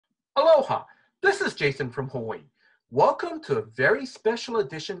Aloha, this is Jason from Hawaii. Welcome to a very special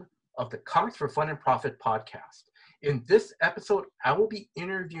edition of the Comics for Fun and Profit podcast. In this episode, I will be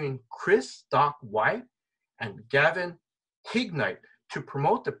interviewing Chris Doc White and Gavin Hignight to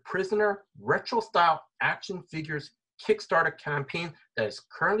promote the Prisoner retro-style action figures Kickstarter campaign that is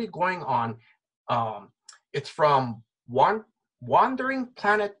currently going on. It's from Wandering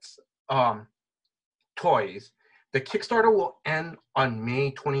Planets Toys. The Kickstarter will end on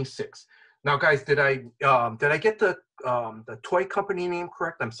May 26th. Now, guys, did I get the toy company name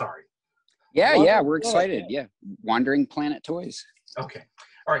correct? I'm sorry. Yeah, we're excited. Yeah, Wandering Planet Toys. Okay,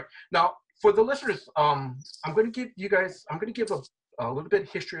 all right. Now, for the listeners, I'm going to give a little bit of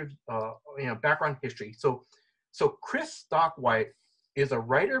history of background history. So Chris Doc White is a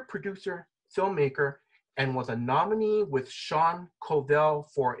writer, producer, filmmaker, and was a nominee with Sean Covell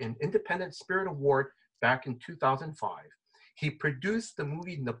for an Independent Spirit Award back in 2005. He produced the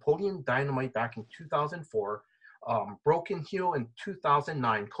movie Napoleon Dynamite back in 2004, Broken Heel in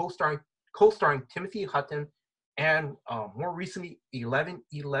 2009, co-starring Timothy Hutton, and more recently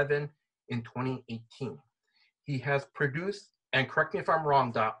 11/11 in 2018. He has produced, and correct me if I'm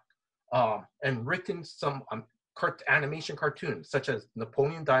wrong, Doc, and written some animation cartoons such as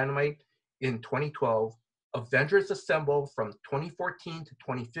Napoleon Dynamite in 2012, Avengers Assemble from 2014 to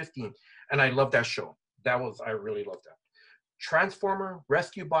 2015, and I love that show. I really loved that. Transformer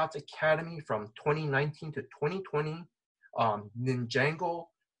Rescue Bots Academy from 2019 to 2020, Ninjago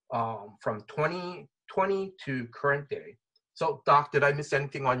from 2020 to current day. So, Doc, did I miss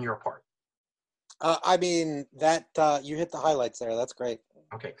anything on your part? You hit the highlights there. That's great.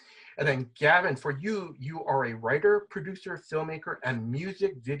 Okay. And then, Gavin, for you, you are a writer, producer, filmmaker, and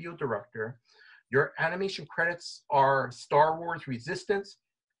music video director. Your animation credits are Star Wars Resistance,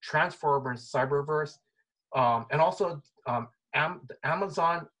 Transformers Cyberverse, and also the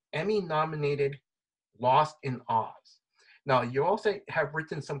Amazon Emmy-nominated Lost in Oz. Now, you also have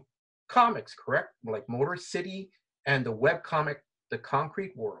written some comics, correct? Like Motor City and the webcomic The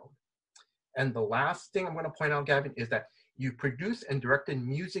Concrete World. And the last thing I'm going to point out, Gavin, is that you produced and directed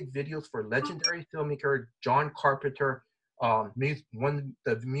music videos for legendary filmmaker John Carpenter, the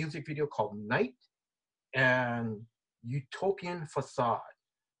music video called Night and Utopian Facade.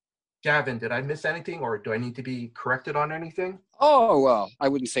 Gavin, did I miss anything, or do I need to be corrected on anything? Oh, well, I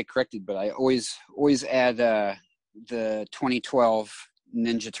wouldn't say corrected, but I always add the 2012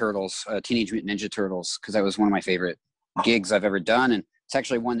 Ninja Turtles, Teenage Mutant Ninja Turtles, because that was one of my favorite gigs I've ever done, and it's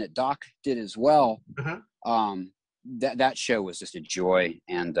actually one that Doc did as well. Mm-hmm. That show was just a joy,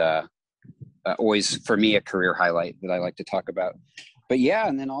 and always, for me, a career highlight that I like to talk about. But yeah,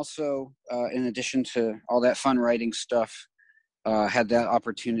 and then also, in addition to all that fun writing stuff, had that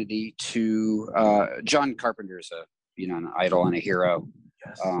opportunity to John Carpenter's an idol and a hero.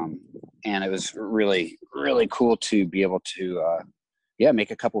 Yes. And it was really, really cool to be able to make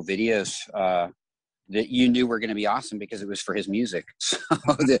a couple videos that you knew were going to be awesome because it was for his music. So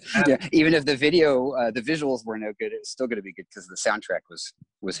even if the video, the visuals were no good, it was still going to be good because the soundtrack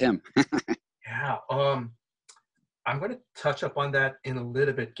was him. Yeah. I'm going to touch up on that in a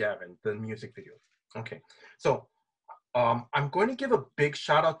little bit, Gavin, the music video. Okay. So I'm going to give a big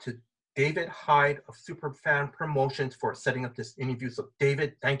shout out to David Hyde of Superfan Promotions for setting up this interview. So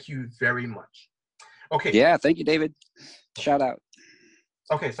David, thank you very much. Okay. Yeah, thank you, David. Shout out.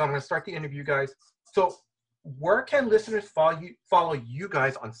 Okay, so I'm going to start the interview, guys. So where can listeners follow you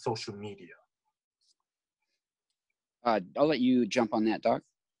guys on social media? I'll let you jump on that, Doc.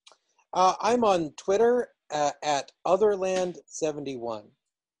 I'm on Twitter at Otherland71.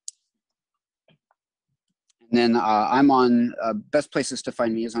 And then I'm on, best places to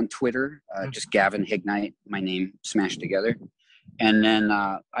find me is on Twitter, just Gavin Hignight, my name smashed together. And then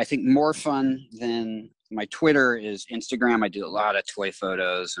I think more fun than my Twitter is Instagram. I do a lot of toy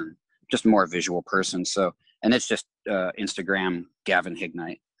photos and just more visual person. So, and it's just Instagram, Gavin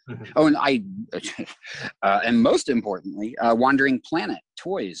Hignight. Mm-hmm. Oh, and and most importantly, Wandering Planet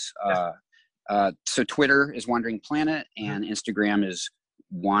Toys. So Twitter is Wandering Planet and Instagram is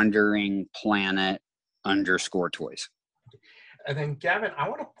Wandering Planet _toys. And then Gavin, I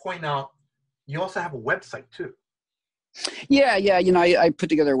want to point out, you also have a website too. Yeah. I put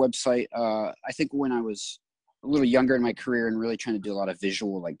together a website. I think when I was a little younger in my career and really trying to do a lot of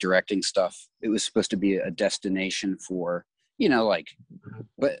visual, like directing stuff, it was supposed to be a destination for,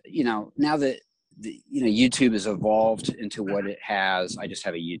 but now that YouTube has evolved into what it has, I just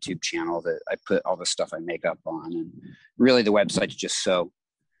have a YouTube channel that I put all the stuff I make up on, and really the website's just so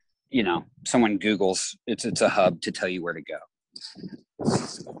someone Googles, it's a hub to tell you where to go.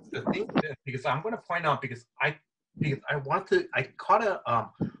 The thing is, because I'm going to point out, because I caught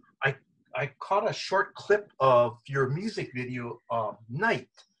I caught a short clip of your music video, Night.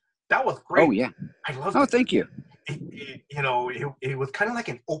 That was great. Oh yeah. I loved Oh, it. thank you. It was kind of like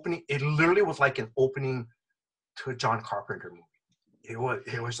an opening. It literally was like an opening to a John Carpenter movie. It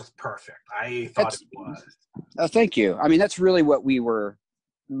was just perfect. I thought That's, it was. oh, thank you. I mean, that's really what we were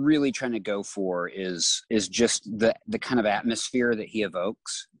really trying to go for is just the kind of atmosphere that he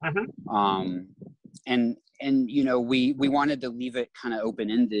evokes. Mhm. And we wanted to leave it kind of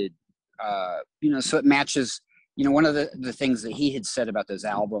open-ended, so it matches, one of the things that he had said about those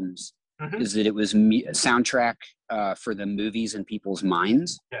albums Mhm. is that it was a soundtrack for the movies in people's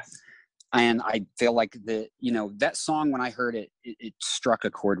minds. Yes. And I feel like that song, when I heard it, it struck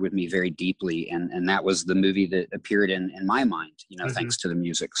a chord with me very deeply. And that was the movie that appeared in my mind, Mhm. thanks to the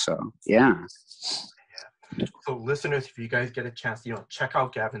music. So, yeah. So listeners, if you guys get a chance, check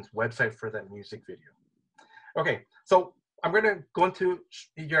out Gavin's website for that music video. Okay, so I'm going to go into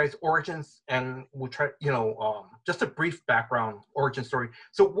you guys' origins, and we'll try, just a brief background origin story.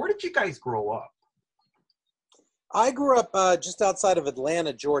 So where did you guys grow up? I grew up just outside of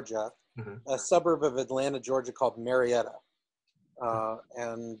Atlanta, Georgia, Mhm. a suburb of Atlanta, Georgia called Marietta.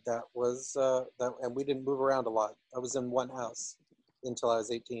 And that was, and we didn't move around a lot. I was in one house until I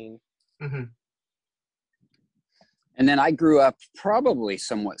was 18. Mm-hmm. And then I grew up probably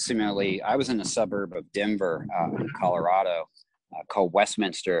somewhat similarly. I was in a suburb of Denver, in Colorado, called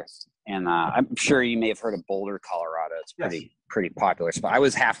Westminster. And I'm sure you may have heard of Boulder, Colorado. It's pretty popular spot. I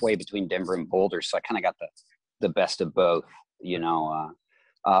was halfway between Denver and Boulder, so I kind of got the best of both.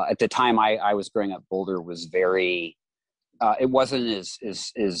 At the time I was growing up, Boulder was very. It wasn't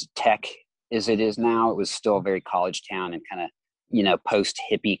as tech as it is now. It was still a very college town and kind of post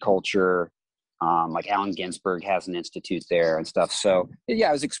hippie culture. Like Allen Ginsberg has an institute there and stuff. So yeah,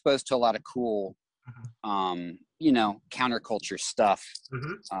 I was exposed to a lot of cool, counterculture stuff.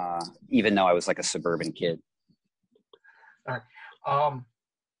 Mm-hmm. Even though I was like a suburban kid. All right.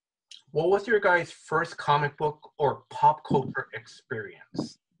 What was your guys' first comic book or pop culture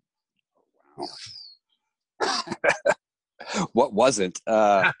experience? Wow. What wasn't?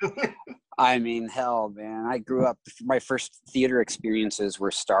 I mean, hell, man. I grew up, my first theater experiences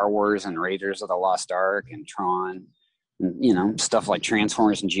were Star Wars and Raiders of the Lost Ark and Tron. And, stuff like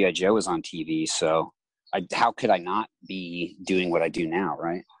Transformers and G.I. Joe was on TV. So how could I not be doing what I do now,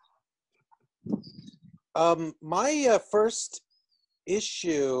 right? My first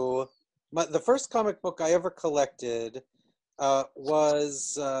issue, the first comic book I ever collected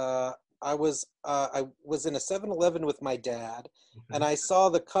was I was in a 7-Eleven with my dad, and I saw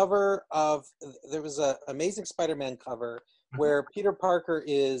the cover of, there was a Amazing Spider-Man cover where Peter Parker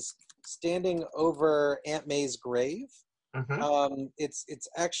is standing over Aunt May's grave. It's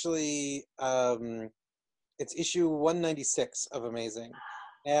actually it's issue 196 of Amazing,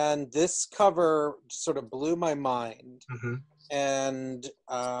 and this cover sort of blew my mind. And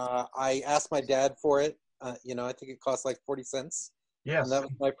I asked my dad for it. I think it cost like 40 cents. Yes. And that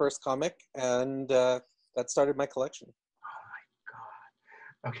was my first comic, and that started my collection. Oh my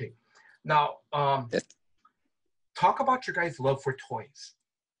God. Okay. Now, talk about your guys' love for toys.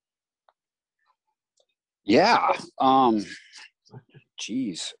 Yeah.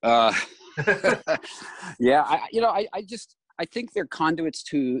 Geez. Yeah. I think they're conduits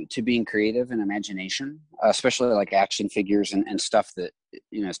to being creative and imagination, especially like action figures and stuff that,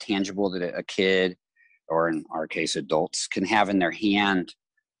 is tangible that a kid, or in our case, adults, can have in their hand.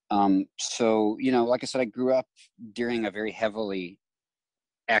 So, like I said, I grew up during a very heavily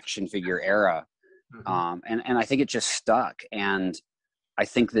action figure era. And I think it just stuck. And I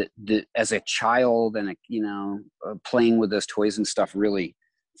think that as a child and, playing with those toys and stuff really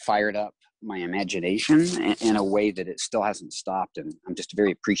fired up my imagination in a way that it still hasn't stopped. And I'm just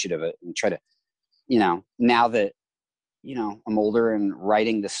very appreciative of it and try to, now that, I'm older and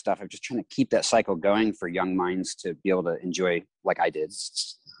writing this stuff, I'm just trying to keep that cycle going for young minds to be able to enjoy like I did.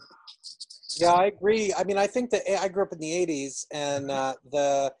 Yeah, I agree. I mean, I think that I grew up in the 80s and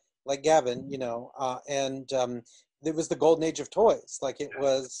like Gavin, and it was the golden age of toys. Like it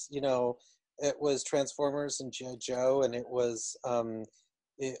was, it was Transformers and G.I. Joe, and it was,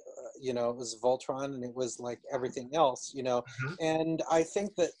 it was Voltron, and it was like everything else, And I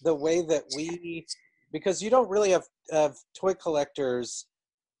think that the way that because you don't really have toy collectors,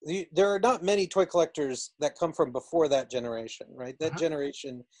 there are not many toy collectors that come from before that generation, right? That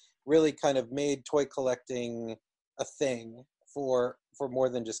generation really kind of made toy collecting a thing for more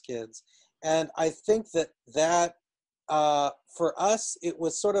than just kids. And I think that for us, it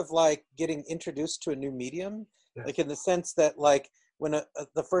was sort of like getting introduced to a new medium, like in the sense that like when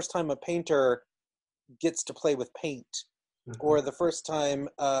the first time a painter gets to play with paint, or the first time,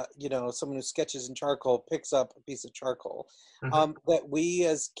 someone who sketches in charcoal picks up a piece of charcoal. That we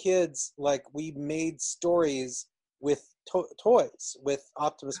as kids, like, we made stories with toys, with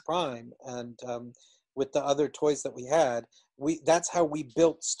Optimus Prime and with the other toys that we had. That's how we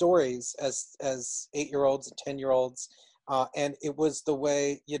built stories as 8-year-olds and 10-year-olds, and it was the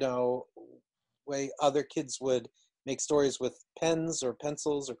way other kids would make stories with pens or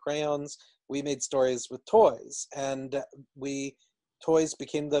pencils or crayons. We made stories with toys, and toys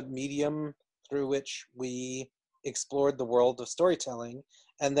became the medium through which we explored the world of storytelling.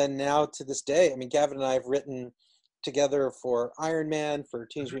 And then now to this day, I mean, Gavin and I have written together for Iron Man, for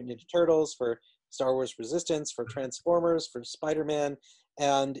Teenage Mutant Ninja Turtles, for Star Wars Resistance, for Transformers, for Spider-Man.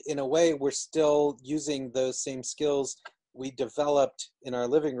 And in a way, we're still using those same skills we developed in our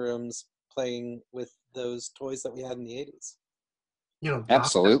living rooms playing with those toys that we had in the 80s.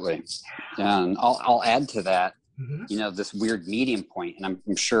 Absolutely. Yeah, and I'll add to that, this weird medium point, and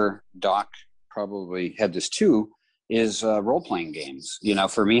I'm sure Doc probably had this too, is role-playing games.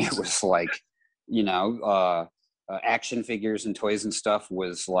 For me, it was like, action figures and toys and stuff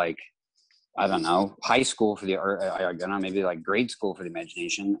was like, I don't know, high school maybe like grade school for the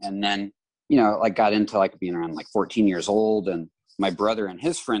imagination. And then, like got into like being around like 14 years old, and my brother and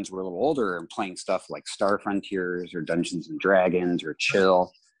his friends were a little older and playing stuff like Star Frontiers or Dungeons and Dragons or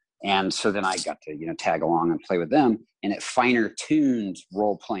Chill. And so then I got to, tag along and play with them, and it finer tuned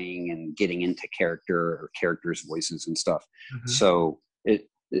role playing and getting into characters' voices and stuff. So it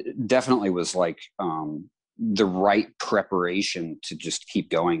definitely was like the right preparation to just keep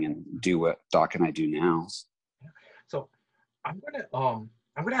going and do what Doc and I do now. So I'm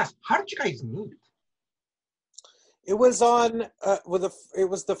gonna ask, how did you guys meet? It was on it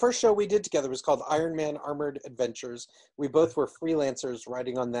was the first show we did together. It was called Iron Man Armored Adventures. We both were freelancers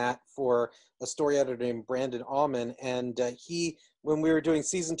writing on that for a story editor named Brandon Allman. And when we were doing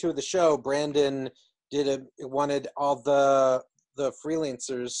season 2 of the show, Brandon wanted all the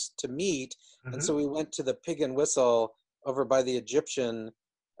freelancers to meet. And so we went to the Pig and Whistle over by the Egyptian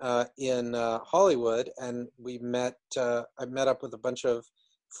in Hollywood, and we met. I met up with a bunch of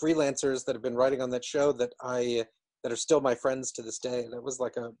freelancers that have been writing on that show that are still my friends to this day. That was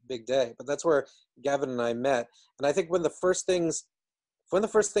like a big day. But that's where Gavin and I met. And I think one of the first things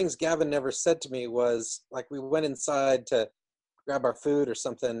Gavin never said to me was, like, we went inside to grab our food or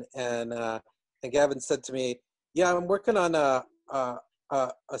something, and Gavin said to me, "Yeah, I'm working on a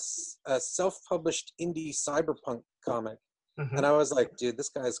self-published indie cyberpunk comic." And I was like, "Dude, this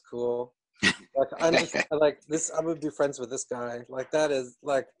guy's cool. Like, I'm gonna be friends with this guy. Like, that is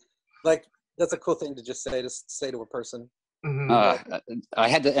like that's a cool thing to just say to a person." I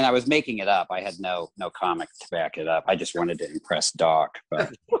had to, and I was making it up. I had no comic to back it up. I just wanted to impress Doc.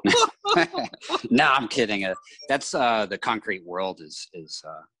 But no, I'm kidding. That's the concrete world is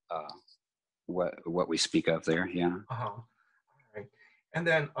what we speak of there. Yeah. All right. And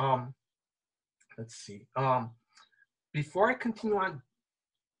then let's see. Before I continue on,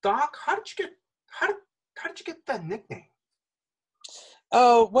 Doc, how did you get that nickname?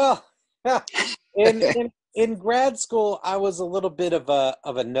 Oh, well, in grad school, I was a little bit of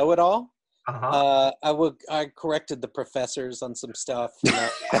a know-it-all. I corrected the professors on some stuff,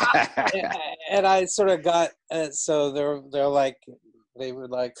 and I sort of got so they were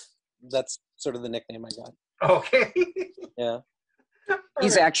like, that's sort of the nickname I got. Okay. Yeah.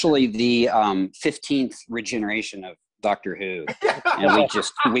 He's actually the 15th regeneration of Doctor Who,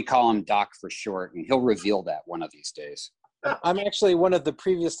 and we call him Doc for short, and he'll reveal that one of these days. I'm actually one of the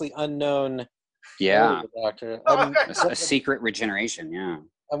previously unknown. Yeah. Doctor. I'm a secret regeneration. Yeah.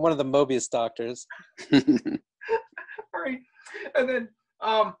 I'm one of the Mobius doctors. All right, and then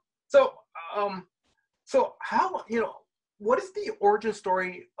so how, what is the origin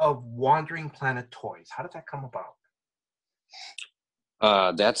story of Wandering Planet Toys? How did that come about?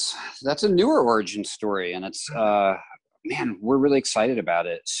 That's a newer origin story, and it's man, we're really excited about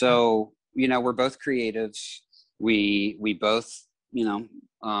it. So we're both creatives. We both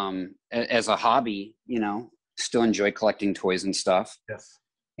as a hobby still enjoy collecting toys and stuff. Yes.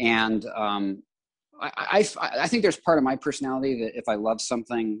 And I think there's part of my personality that if I love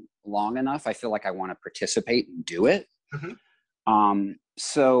something long enough, I feel like I want to participate and do it.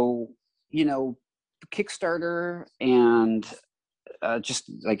 So Kickstarter and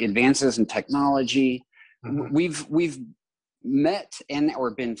just like advances in technology, we've met and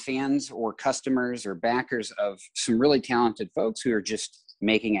or been fans or customers or backers of some really talented folks who are just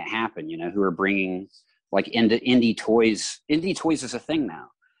making it happen, who are bringing like indie toys. Indie toys is a thing now.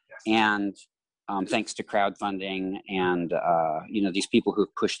 Yes. And thanks to crowdfunding and these people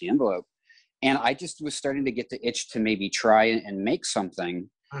who've pushed the envelope. and I just was starting to get the itch to maybe try and make something.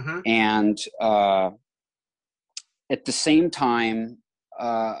 Mm-hmm. And at the same time,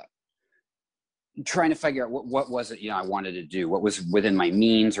 trying to figure out what was it, I wanted to do, what was within my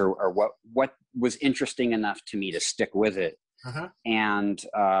means, or what was interesting enough to me to stick with it. Mm-hmm. And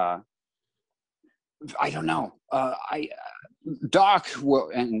I don't know. Doc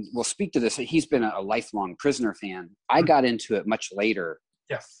will speak to this. He's been a lifelong Prisoner fan. I got into it much later.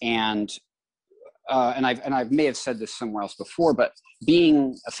 Yes. And I may have said this somewhere else before, but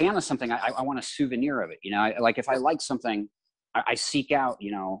being a fan of something, I want a souvenir of it. Like if I like something, I seek out,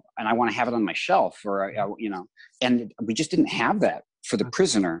 and I want to have it on my shelf, or and we just didn't have that for the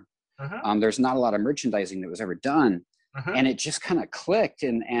Prisoner. Mm-hmm. There's not a lot of merchandising that was ever done, Mm-hmm. and it just kind of clicked.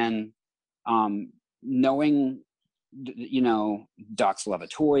 And knowing, Doc's love of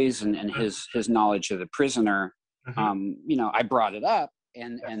toys and his knowledge of the Prisoner, Mm-hmm. I brought it up,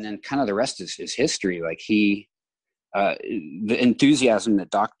 and then kind of the rest is history. Like the enthusiasm that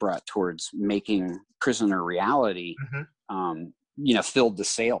Doc brought towards making Prisoner reality, filled the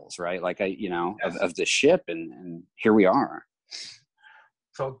sails, right? Like of the ship, and here we are.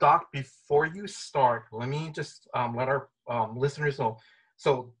 So Doc, before you start, let me just let our listeners know.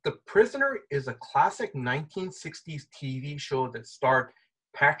 So The Prisoner is a classic 1960s TV show that starred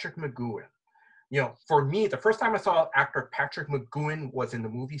Patrick McGoohan. For me, the first time I saw actor Patrick McGoohan was in the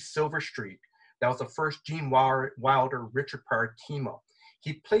movie Silver Streak. That was the first Gene Wilder, Richard Pryor team up.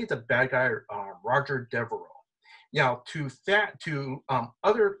 He played the bad guy, Roger Devereaux. To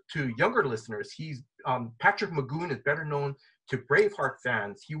younger listeners, Patrick McGoohan is better known to Braveheart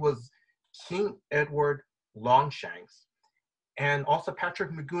fans. He was King Edward Longshanks. And also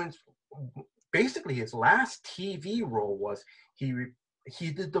Patrick McGoohan's, basically his last TV role was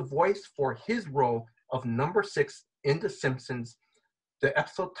he did the voice for his role of number 6 in The Simpsons. The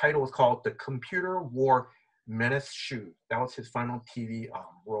episode title was called The Computer Wore Menace Shoes. That was his final TV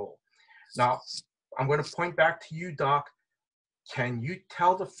role. Now, I'm going to point back to you, Doc. Can you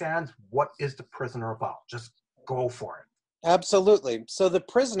tell the fans what is The Prisoner about? Just go for it. Absolutely. So The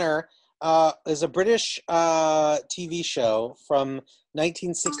Prisoner is a British TV show from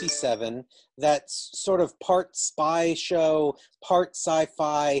 1967 that's sort of part spy show, part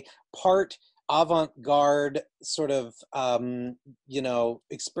sci-fi, part avant-garde sort of,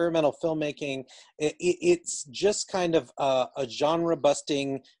 experimental filmmaking. It's just kind of a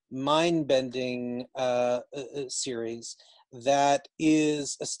genre-busting, mind-bending series that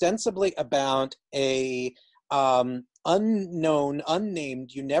is ostensibly about a unknown, unnamed,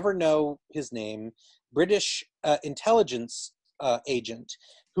 you never know his name, British intelligence agent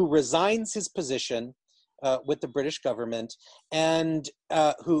who resigns his position with the British government and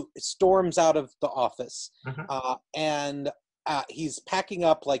who storms out of the office. And he's packing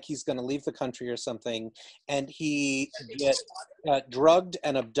up like he's going to leave the country or something, and he gets drugged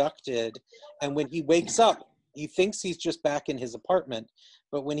and abducted. And when he wakes up, he thinks he's just back in his apartment.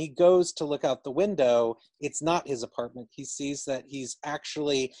 But when he goes to look out the window, it's not his apartment. He sees that he's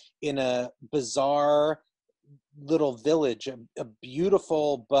actually in a bizarre little village, a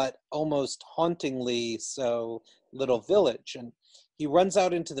beautiful but almost hauntingly so little village. And he runs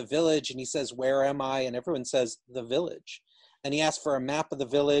out into the village and he says, "Where am I?" And everyone says, "The village." And he asks for a map of the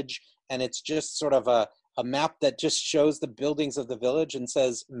village, and it's just sort of a map that just shows the buildings of the village and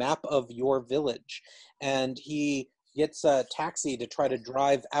says, "Map of your village." And he gets a taxi to try to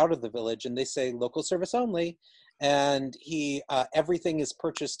drive out of the village, and they say local service only. And everything is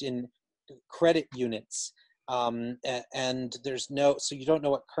purchased in credit units. And there's so you don't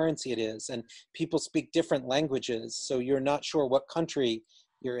know what currency it is, and people speak different languages, so you're not sure what country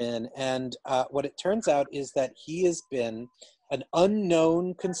you're in. And what it turns out is that he has been an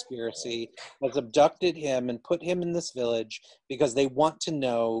unknown conspiracy has abducted him and put him in this village because they want to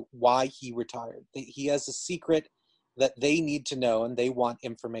know why he retired. He has a secret that they need to know, and they want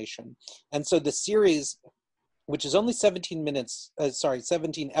information. And so the series, which is only 17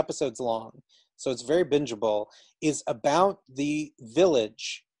 episodes long, so it's very bingeable, is about the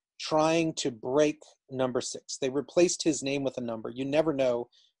village trying to break number 6. They replaced his name with a number. You never know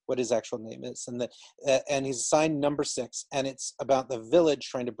what his actual name is. And he's assigned number 6, and it's about the village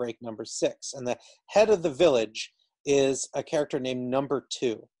trying to break number 6. And the head of the village is a character named Number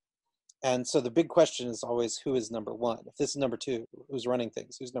 2. And so the big question is always, who is number 1? If this is number 2, who's running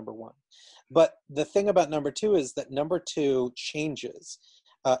things? Who's number 1? But the thing about number 2 is that number 2 changes.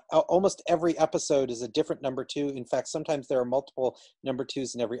 Almost every episode is a different number 2. In fact, sometimes there are multiple number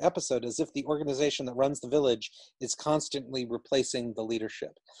 2s in every episode, as if the organization that runs the village is constantly replacing the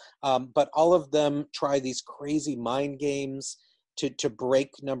leadership. But all of them try these crazy mind games to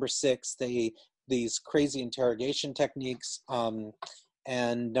break number 6. These crazy interrogation techniques,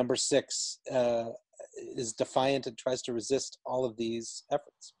 and number 6 is defiant and tries to resist all of these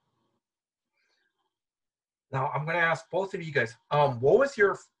efforts. Now, I'm going to ask both of you guys, what was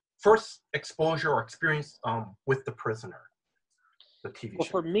your first exposure or experience with The Prisoner, the TV Well,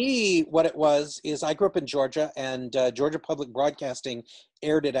 show? for me, what it was is I grew up in Georgia, and Georgia Public Broadcasting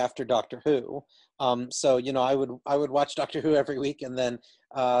aired it after Doctor Who. So, you know, I would watch Doctor Who every week, and then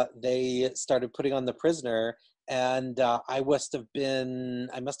they started putting on The Prisoner, and I must have been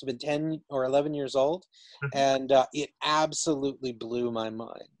 10 or 11 years old, and it absolutely blew my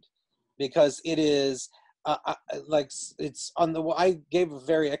mind, because it is like, it's on the, I gave a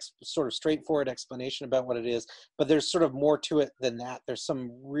very sort of straightforward explanation about what it is, but there's sort of more to it than that. There's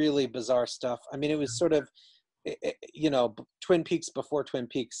some really bizarre stuff. I mean, it was sort of, you know, Twin Peaks before Twin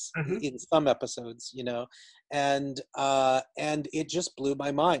Peaks in some episodes, you know, and it just blew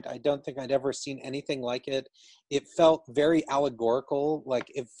my mind. I don't think I'd ever seen anything like it. It felt very allegorical.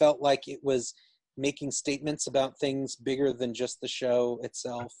 Like, it felt like it was making statements about things bigger than just the show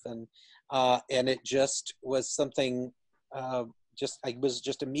itself. And it just was something, I was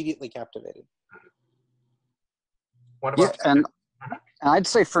just immediately captivated. What about and I'd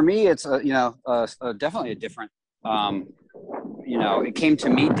say for me, it's definitely a different. It came to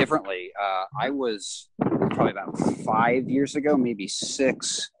me differently. I was probably about 5 years ago, maybe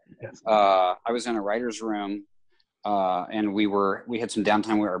 6. Yes. I was in a writer's room, and we had some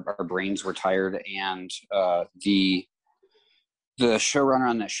downtime where our brains were tired, and the showrunner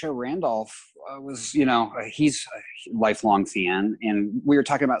on that show, Randolph, was, he's a lifelong fan, and we were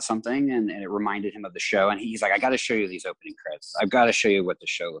talking about something, and it reminded him of the show, and he's like, I got to show you these opening credits. I've got to show you what the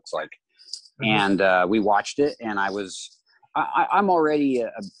show looks like. And we watched it, and I'm already a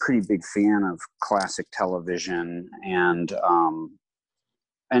pretty big fan of classic television and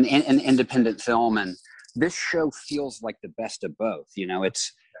independent film, and this show feels like the best of both.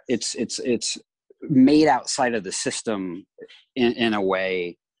 It's made outside of the system in a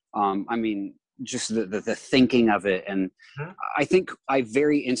way. I mean, just the thinking of it. And I think I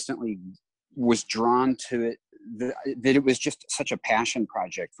very instantly was drawn to it, that it was just such a passion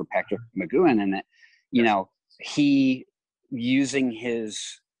project for Patrick McGoohan, and that, he, using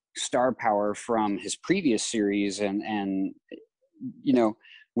his star power from his previous series and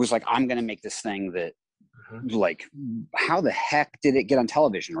was like, I'm going to make this thing that, like, how the heck did it get on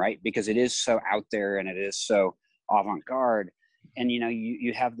television, right? Because it is so out there and it is so avant-garde, and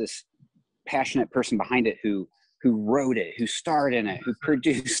you have this passionate person behind it who wrote it, who starred in it, who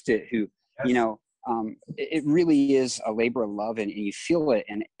produced it, who it really is a labor of love, and you feel it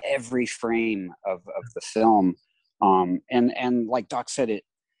in every frame of the film. And like Doc said,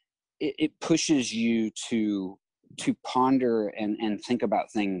 it pushes you to ponder and think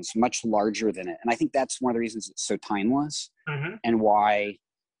about things much larger than it. And I think that's one of the reasons it's so timeless, and why,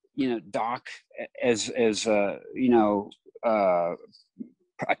 Doc, as a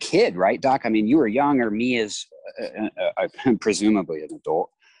kid, right, Doc? I mean, you were young, or me as presumably an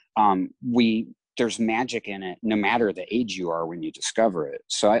adult. There's magic in it, no matter the age you are when you discover it.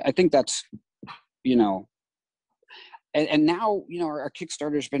 So I think that's, and now, our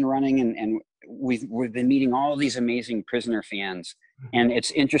Kickstarter's been running, and we've been meeting all these amazing Prisoner fans, and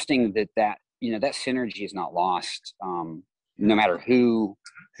it's interesting that that synergy is not lost, no matter who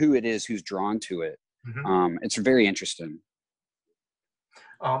it is who's drawn to it. It's very interesting.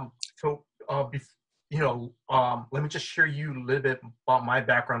 Let me just share you a little bit about my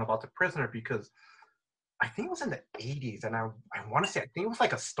background about The Prisoner, because I think it was in the 80s, and I want to say, I think it was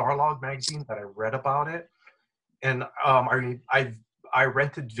like a Starlog magazine that I read about it. And I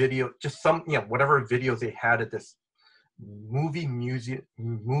rented video, just some, whatever videos they had at this movie museum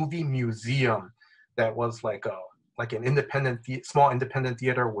that was like an small independent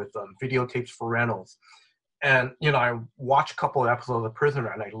theater with videotapes for rentals. And, I watched a couple of episodes of The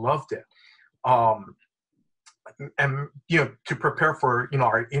Prisoner, and I loved it. And, to prepare for,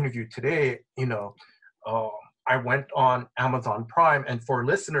 our interview today, I went on Amazon Prime. And for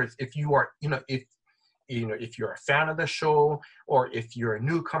listeners, if you are, if you're a fan of the show, or if you're a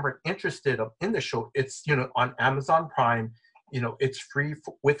newcomer interested in the show, it's, on Amazon Prime, it's free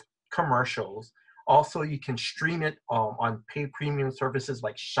with commercials. Also, you can stream it on paid premium services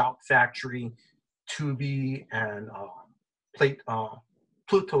like Shout Factory, Tubi, and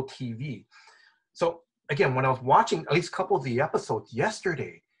Pluto TV. So again, when I was watching at least a couple of the episodes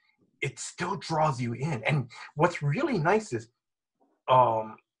yesterday, it still draws you in. And what's really nice is,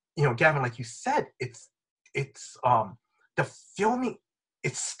 Gavin, like you said, it's the filming,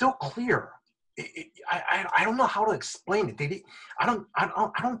 it's still clear. I don't know how to explain it. I don't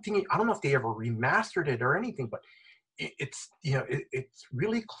know if they ever remastered it or anything, but it's it's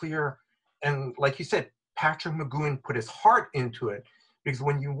really clear. And like you said, Patrick McGoohan put his heart into it, because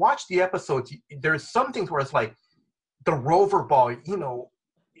when you watch the episodes, there's some things where it's like the rover ball,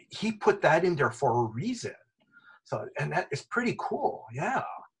 he put that in there for a reason. So, and that is pretty cool. Yeah.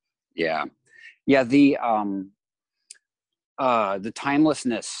 Yeah. The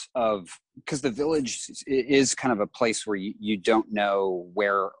timelessness of, because the village is kind of a place where you don't know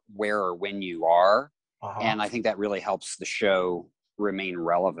where or when you are. Uh-huh. And I think that really helps the show remain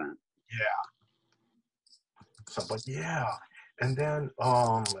relevant. Yeah. So, but yeah. And then,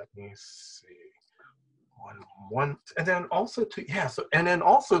 let me see. One, and then also too, yeah. So, and then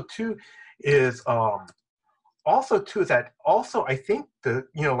also too is, that also I think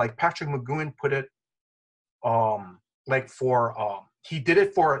like Patrick McGoohan put it, like for, he did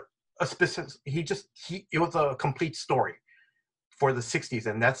it for a specific, it was a complete story for the 60s,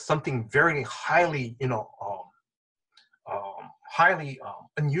 and that's something very highly, highly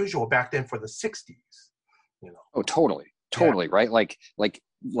unusual back then for the 60s. Oh, totally, yeah. Right? Like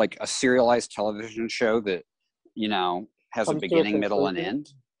a serialized television show that has a beginning, middle, and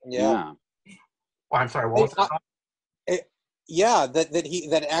end. Yeah. Oh, I'm sorry. What was that? Yeah,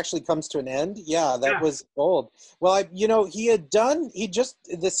 that actually comes to an end. Yeah, that was gold. Well,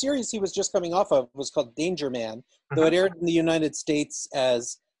 the series he was just coming off of was called Danger Man, though it aired in the United States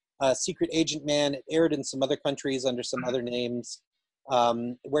as Secret Agent Man. It aired in some other countries under some other names,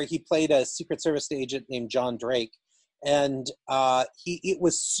 where he played a Secret Service agent named John Drake. And it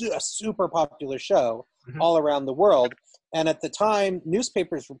was a super popular show all around the world. And at the time,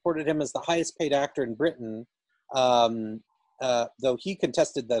 newspapers reported him as the highest paid actor in Britain, though he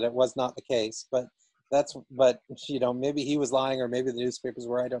contested that it was not the case. But maybe he was lying, or maybe the newspapers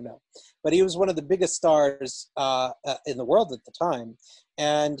were, I don't know. But he was one of the biggest stars in the world at the time.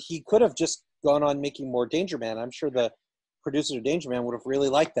 And he could have just gone on making more Danger Man. I'm sure the producers of Danger Man would have really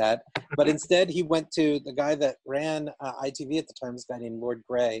liked that. But instead, he went to the guy that ran ITV at the time, this guy named Lord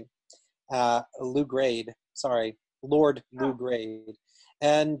Grade. And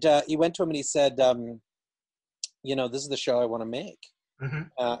he went to him and he said, this is the show I want to make.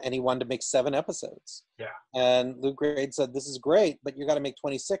 And he wanted to make 7 episodes. Yeah. And Lou Grade said, this is great, but you got to make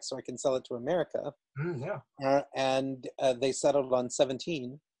 26 so I can sell it to America. Yeah. And they settled on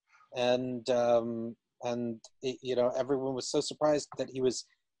 17. And everyone was so surprised that he was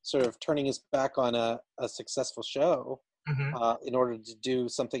sort of turning his back on a successful show in order to do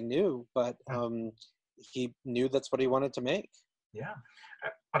something new. But he knew that's what he wanted to make. Yeah.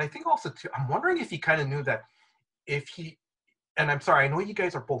 But I think also too, I'm wondering if he kind of knew that and I'm sorry, I know you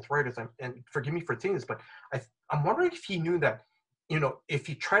guys are both writers, and forgive me for saying this, but I'm wondering if he knew that, if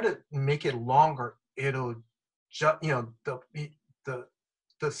he tried to make it longer, it'll just, the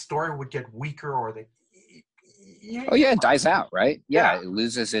story would get weaker, or it dies out, right? Yeah, it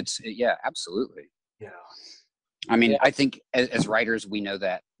loses its, absolutely. Yeah. I mean, I think as writers, we know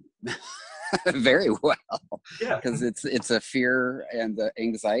that very well. Yeah. Because it's a fear and the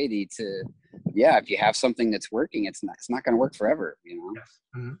anxiety to, if you have something that's working, it's not going to work forever, Yes.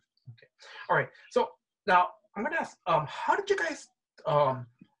 Mm-hmm. Okay. All right. So now I'm going to ask, how did you guys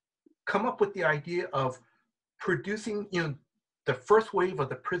come up with the idea of producing, the first wave of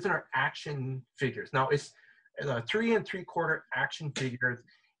the Prisoner action figures? Now it's 3 3/4 action figures,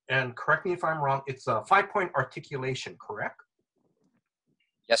 and correct me if I'm wrong, it's a 5-point articulation, correct?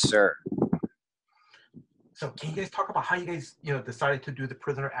 Yes, sir. So can you guys talk about how you guys, decided to do the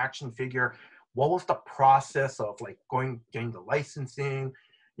Prisoner action figure? What was the process of like getting the licensing,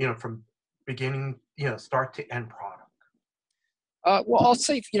 from beginning, start to end product? Well, I'll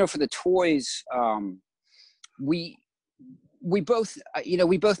say, for the toys, we both,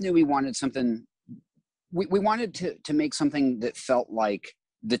 we both knew we wanted something. We wanted to make something that felt like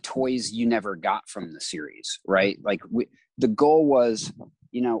the toys you never got from the series, right? Like the goal was,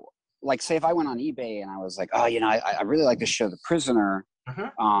 like say if I went on eBay and I was like, oh, I really like this show, The Prisoner.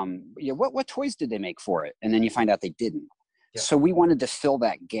 What toys did they make for it? And then you find out they didn't. Yeah. So we wanted to fill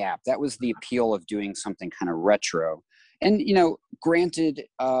that gap. That was the appeal of doing something kind of retro. And, granted,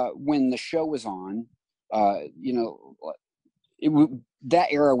 when the show was on, that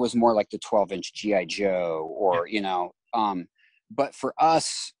era was more like the 12-inch G.I. Joe or, but for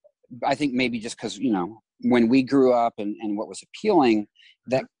us, I think maybe just because, when we grew up and what was appealing,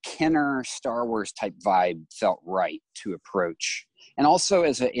 that Kenner Star Wars type vibe felt right to approach. And also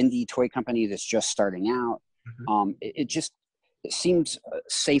as an indie toy company that's just starting out, it seems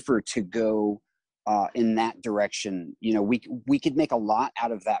safer to go in that direction. We could make a lot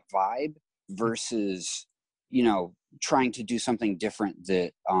out of that vibe, versus, trying to do something different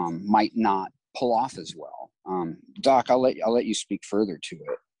that might not pull off as well. Doc, I'll let you speak further to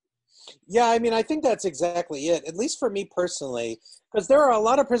it. Yeah, I mean, I think that's exactly it. At least for me personally, because there are a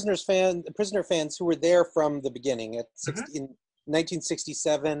lot of prisoner fans who were there from the beginning. In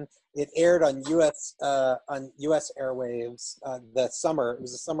 1967, it aired on U.S. Airwaves. The summer, it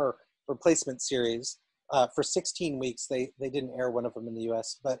was a summer replacement series for 16 weeks. They didn't air one of them in the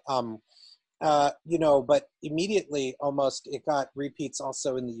U.S., but but immediately almost it got repeats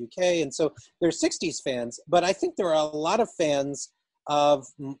also in the UK, and so there's 60s fans. But I think there are a lot of fans of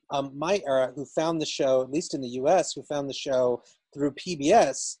my era who found the show, at least in the US, who found the show through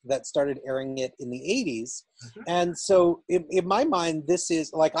PBS that started airing it in the 80s. And so in my mind, this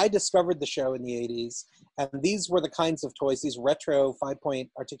is like, I discovered the show in the 80s, and these were the kinds of toys, these retro 5-point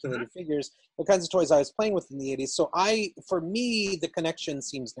articulated figures, the kinds of toys I was playing with in the 80s. So for me, the connection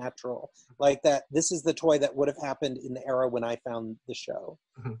seems natural, like that this is the toy that would have happened in the era when I found the show.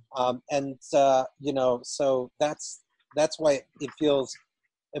 So that's why it feels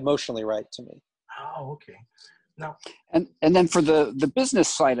emotionally right to me. Oh, okay. Now, and then for the business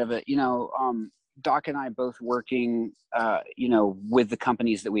side of it, Doc and I both working, with the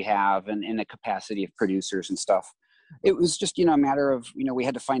companies that we have and in a capacity of producers and stuff. It was just, a matter of, we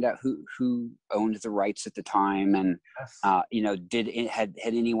had to find out who owned the rights at the time, and had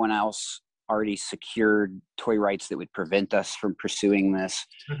anyone else already secured toy rights that would prevent us from pursuing this.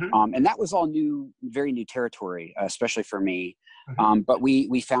 And that was all very new territory, especially for me. But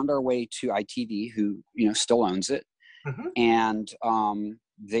we found our way to ITV, who, still owns it. And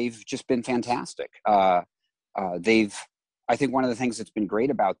they've just been fantastic. I think one of the things that's been great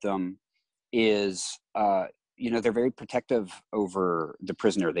about them is, they're very protective over the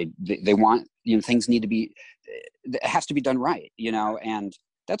prisoner. They want, things need to be, it has to be done right, and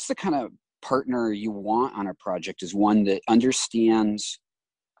that's the kind of partner you want on a project, is one that understands,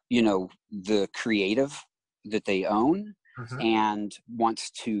 the creative that they own and wants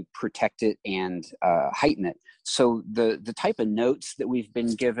to protect it and heighten it. So the type of notes that we've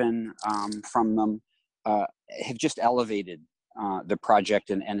been given from them have just elevated the project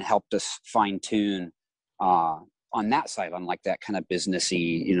and helped us fine tune on that side, on like that kind of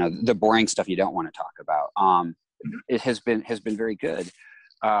businessy, the boring stuff you don't want to talk about. It has been very good.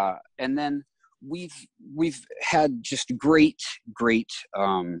 And then we've had just great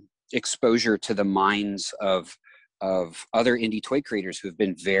exposure to the minds of other indie toy creators who have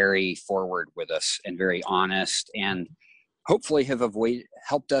been very forward with us and very honest, and hopefully have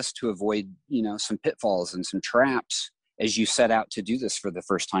helped us to avoid, some pitfalls and some traps as you set out to do this for the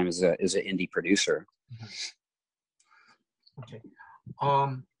first time as an indie producer. Okay.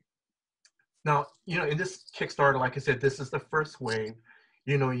 Now, in this Kickstarter, like I said, this is the first wave.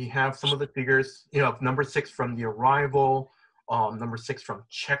 You have some of the figures, number 6 from The Arrival, number 6 from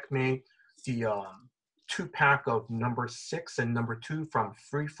Checkmate, the 2-pack of number 6 and number 2 from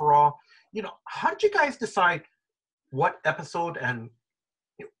Free For All. How did you guys decide what episode and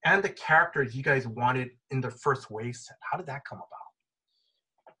the characters you guys wanted in the first wave set? How did that come about?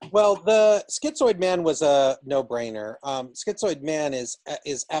 Well, the Schizoid Man was a no-brainer. Schizoid Man is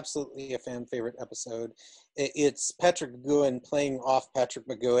absolutely a fan favorite episode. It's Patrick McGoohan playing off Patrick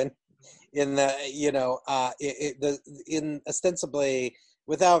McGoohan in the in ostensibly,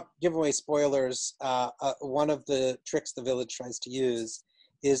 without giving away spoilers, one of the tricks the village tries to use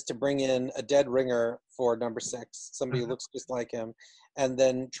is to bring in a dead ringer for number 6, somebody who looks just like him, and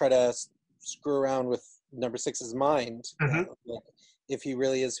then try to screw around with number 6's mind. If he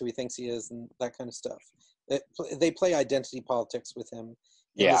really is who he thinks he is, and that kind of stuff. They play identity politics with him.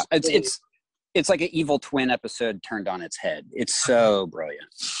 Yeah, it's like an Evil Twin episode turned on its head. It's so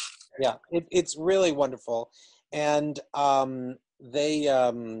brilliant. Yeah, it's really wonderful, and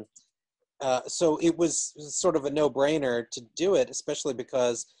so it was sort of a no-brainer to do it, especially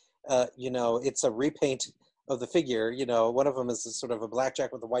because it's a repaint of the figure. One of them is sort of a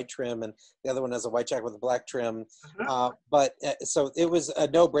blackjack with a white trim, and the other one has a white jack with a black trim. So it was a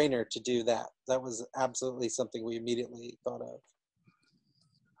no-brainer to do that. That was absolutely something we immediately thought of.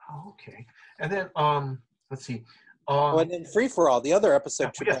 Okay, and then let's see. And then Free For All, the other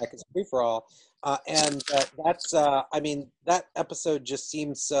episode 2-pack is Free For All, and that's that episode just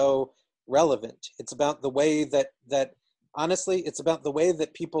seems so relevant. It's about the way that honestly, it's about the way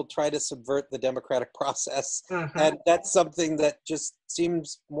that people try to subvert the democratic process. And that's something that just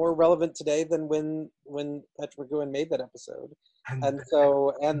seems more relevant today than when Patrick McGoohan made that episode.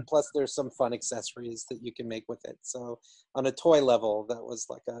 And plus there's some fun accessories that you can make with it. So on a toy level, that was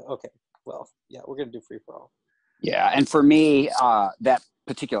like okay, well, yeah, we're going to do Free For All. Yeah, and for me, that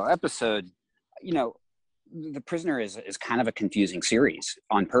particular episode, you know, The Prisoner is kind of a confusing series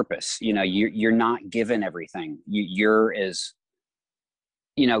on purpose. You know, you're not given everything. You're as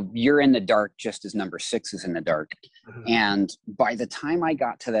you're in the dark just as number 6 is in the dark. Mhm. And by the time I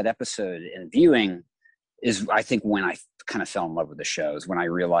got to that episode and viewing, is I think when I kind of fell in love with the show, is when I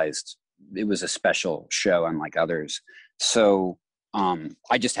realized it was a special show unlike others. So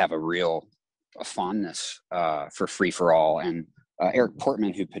I just have a fondness for Free for All, and Eric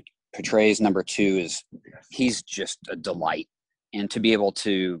Portman, who portrays number 2, he's just a delight. And to be able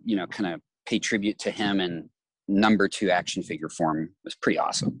to kind of pay tribute to him in number 2 action figure form was pretty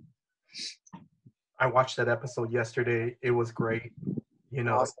awesome. I watched that episode yesterday. It was great.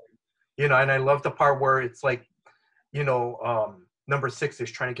 Awesome. And I love the part where it's like, number 6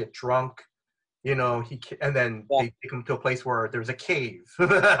 is trying to get drunk. And then they take him to a place where there's a cave.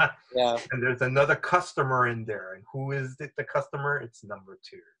 Yeah. And there's another customer in there. And who is it, the customer? It's number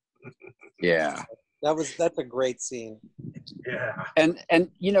 2. Yeah. That's a great scene. Yeah. And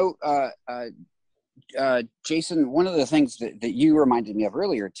Jason, one of the things that you reminded me of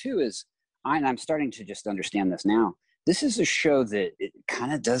earlier too is, I'm starting to just understand this now. This is a show that it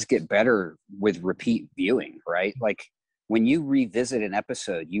kind of does get better with repeat viewing, right? Like when you revisit an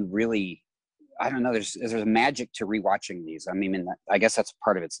episode, you really, I don't know, there's a magic to rewatching these. I mean, I guess that's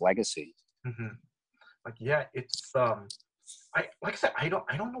part of its legacy. Mm-hmm. Like, yeah, it's like I said, I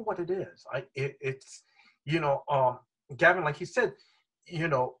don't know what it is. It's Gavin, like you said,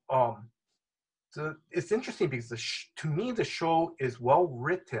 it's interesting because to me the show is well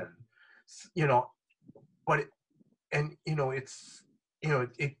written, but it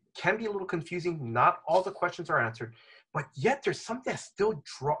can be a little confusing. Not all the questions are answered, but yet there's something that still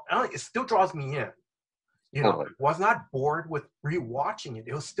draws me in. I was not bored with rewatching it.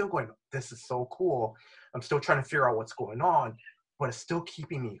 It was still going, this is so cool. I'm still trying to figure out what's going on, but it's still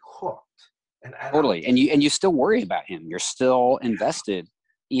keeping me hooked. And totally. And you still worry about him. You're still invested,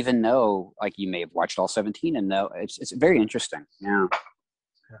 even though like you may have watched all 17 and know it's very interesting. Yeah.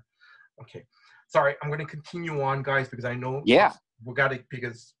 Okay. Sorry, I'm going to continue on, guys, because I know we got it,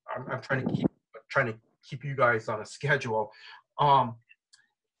 because I'm trying to keep you guys on a schedule. Can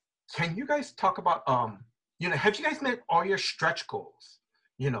you guys talk about have you guys met all your stretch goals?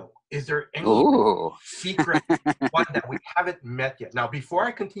 Is there any secret one that we haven't met yet? Now, before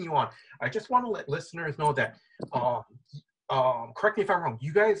I continue on, I just want to let listeners know that correct me if I'm wrong,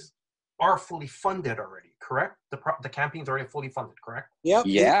 you guys are fully funded already, correct? The campaign's already fully funded, correct? Yep.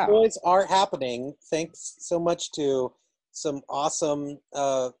 Yeah. These toys are happening. Thanks so much to some awesome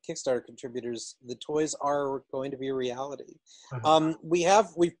Kickstarter contributors. The toys are going to be a reality. Mm-hmm.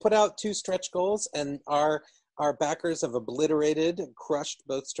 We've put out 2 stretch goals, and our backers have obliterated and crushed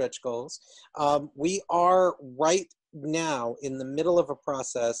both stretch goals. We are right now in the middle of a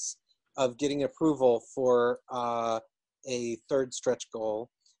process of getting approval for a 3rd stretch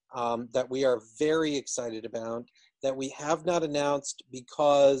goal that we are very excited about, that we have not announced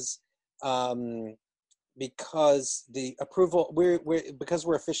because the approval, because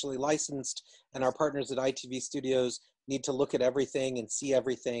we're officially licensed and our partners at ITV Studios need to look at everything and see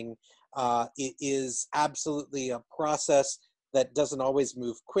everything. It is absolutely a process that doesn't always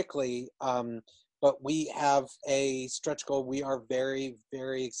move quickly, but we have a stretch goal we are very,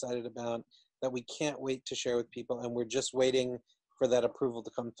 very excited about that we can't wait to share with people, and we're just waiting for that approval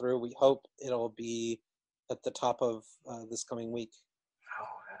to come through. We hope it'll be at the top of this coming week. Oh,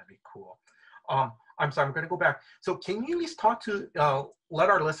 that'd be cool. I'm sorry, I'm going to go back. So can you at least let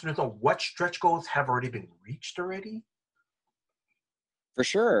our listeners know what stretch goals have already been reached already? For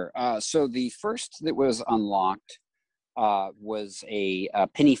sure. So the first that was unlocked was a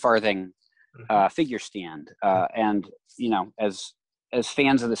penny farthing figure stand. And, as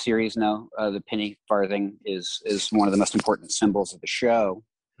fans of the series know, the penny farthing is one of the most important symbols of the show.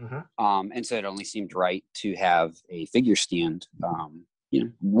 Mm-hmm. And so it only seemed right to have a figure stand,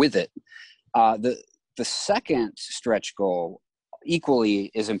 with it. The second stretch goal,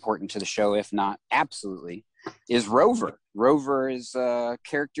 equally is important to the show, if not absolutely, is Rover. Rover is a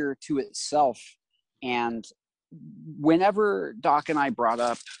character to itself. And whenever Doc and I brought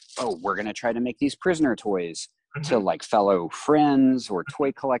up, we're going to try to make these prisoner toys to like fellow friends or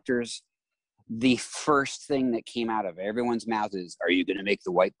toy collectors, the first thing that came out of everyone's mouth is, are you going to make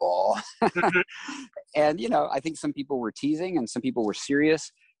the white ball? And, I think some people were teasing and some people were serious.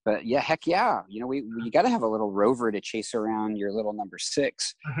 But yeah, heck yeah. We got to have a little Rover to chase around your little number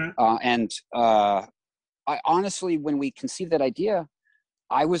 6. I honestly, when we conceived that idea,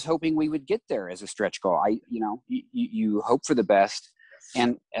 I was hoping we would get there as a stretch goal. You hope for the best.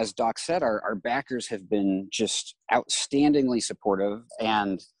 And as Doc said, our backers have been just outstandingly supportive,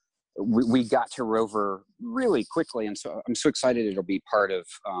 and we got to Rover really quickly. And so I'm so excited it'll be part of,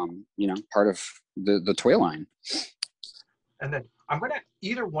 part of the toy line. And then I'm going to,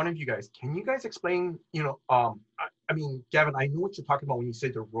 either one of you guys, can you guys explain, I mean, Gavin, I know what you're talking about when you say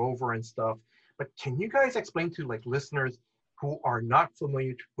the Rover and stuff, but can you guys explain to like listeners who are not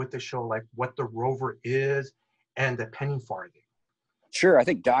familiar with the show, like what the Rover is and the penny farthing? Sure, I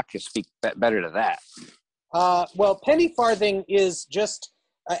think Doc could speak better to that. Well, penny farthing is just,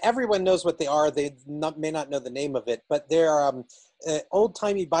 everyone knows what they are. They may not know the name of it, but they're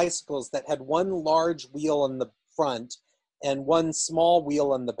old-timey bicycles that had one large wheel in the front and one small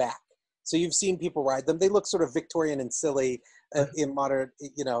wheel on the back. So you've seen people ride them. They look sort of Victorian and silly in modern,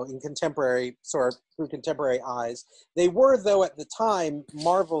 in contemporary, sort of through contemporary eyes. They were, though, at the time,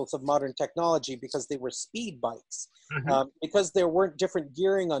 marvels of modern technology because they were speed bikes. Mm-hmm. Because there weren't different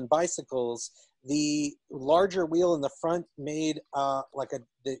gearing on bicycles, the larger wheel in the front made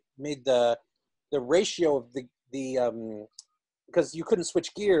the ratio of the because you couldn't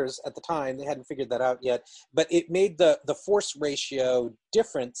switch gears at the time, they hadn't figured that out yet, but it made the force ratio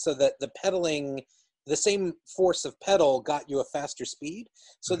different so that the pedaling, the same force of pedal got you a faster speed.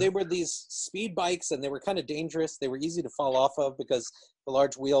 So they were these speed bikes, and they were kind of dangerous. They were easy to fall off of because the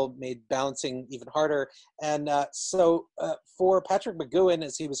large wheel made balancing even harder. And so for Patrick McGoohan,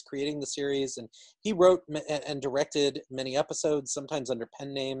 as he was creating the series, and he wrote and directed many episodes, sometimes under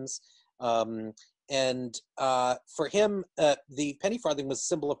pen names, and for him, the penny farthing was a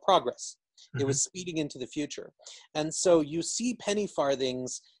symbol of progress. It was speeding into the future. And so you see penny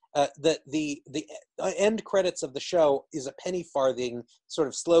farthings, the end credits of the show is a penny farthing sort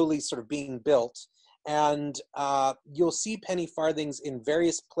of slowly sort of being built. And you'll see penny farthings in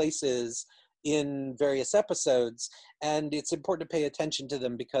various places in various episodes. And it's important to pay attention to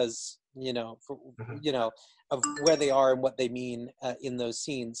them because, of where they are and what they mean in those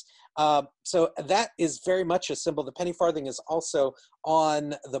scenes. So that is very much a symbol. The penny farthing is also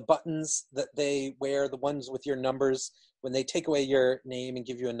on the buttons that they wear, the ones with your numbers. When they take away your name and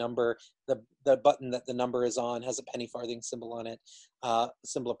give you a number, the button that the number is on has a penny farthing symbol on it,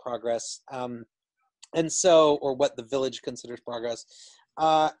 symbol of progress. And so, or what the village considers progress.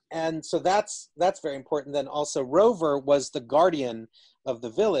 And so that's very important. Then also Rover was the guardian of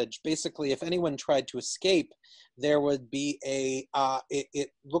the village. Basically, if anyone tried to escape, there would be it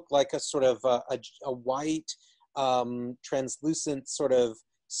looked like a sort of a white, translucent sort of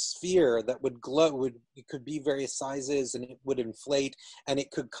sphere that would glow. It could be various sizes, and it would inflate, and it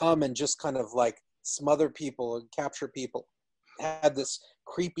could come and just kind of like smother people and capture people. It had this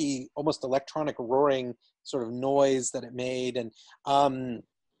creepy, almost electronic roaring sort of noise that it made, and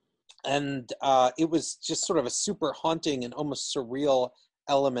it was just sort of a super haunting and almost surreal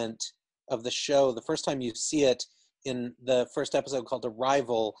element of the show. The first time you see it in the first episode called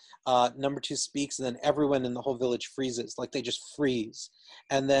Arrival, number 2 speaks, and then everyone in the whole village freezes, like they just freeze.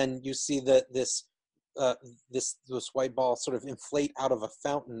 And then you see that this white ball sort of inflate out of a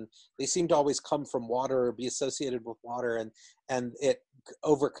fountain. They seem to always come from water or be associated with water, and it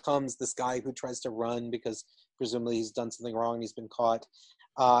overcomes this guy who tries to run because presumably he's done something wrong and he's been caught.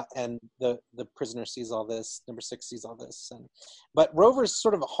 And the prisoner sees all this, number 6 sees all this. But Rover's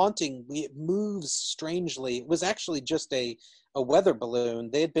sort of a haunting, it moves strangely. It was actually just a weather balloon.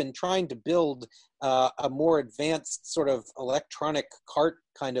 They had been trying to build a more advanced sort of electronic cart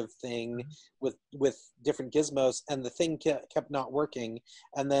kind of thing with different gizmos, and the thing kept not working.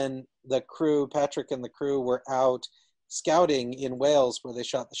 And then the crew, Patrick and the crew, were out scouting in Wales where they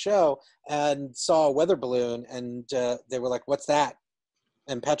shot the show and saw a weather balloon, and they were like, "What's that?"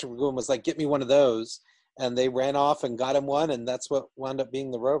 And Patrick McGoohan was like, "Get me one of those." And they ran off and got him one, and that's what wound up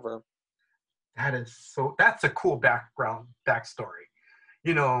being the Rover. That's a cool backstory.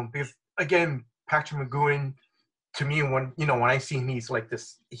 Because again, Patrick McGoohan, to me, when I see him, he's like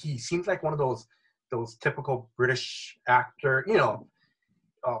this, he seems like one of those typical British actor,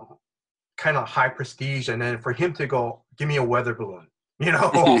 kind of high prestige, and then for him to go, "Give me a weather balloon," you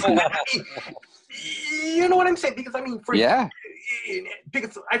know what I'm saying? Because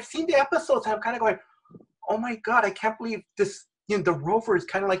because I've seen the episodes, I'm kind of going, "Oh my God, I can't believe this." The Rover is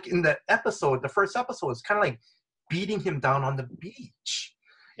kind of like in the first episode, is kind of like beating him down on the beach.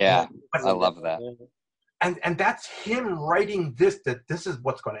 Yeah, I love that. And that's him writing that this is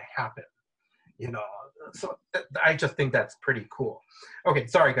what's going to happen. So I just think that's pretty cool. Okay,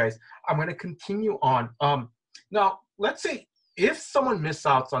 sorry guys, I'm going to continue on. Now let's say if someone misses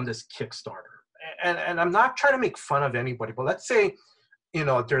out on this Kickstarter, and I'm not trying to make fun of anybody, but let's say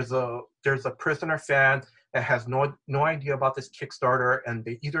there's a prisoner fan that has no idea about this Kickstarter, and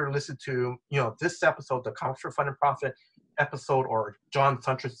they either listen to this episode, the Comics for Fun and Profit episode, or John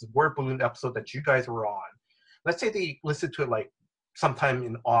Suntress's Word Balloon episode that you guys were on. Let's say they listen to it like sometime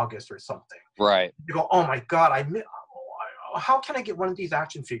in August or something. Right. You go, oh my God, how can I get one of these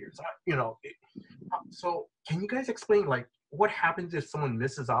action figures? So can you guys explain like what happens if someone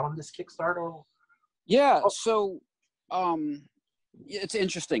misses out on this Kickstarter? Yeah. So, it's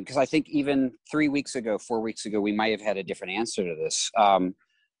interesting because I think even 3 weeks ago, 4 weeks ago, we might have had a different answer to this.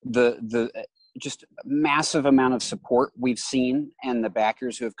 The just massive amount of support we've seen, and the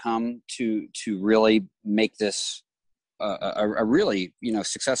backers who have come to really make this a really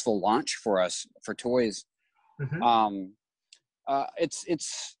successful launch for us for toys. Mm-hmm.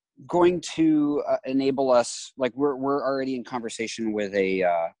 It's going to enable us, like we're already in conversation with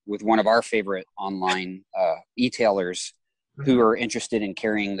with one of our favorite online e-tailers who are interested in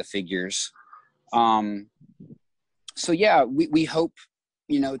carrying the figures. So yeah, we hope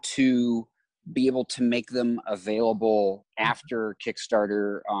to be able to make them available after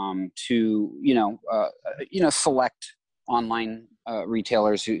Kickstarter to select online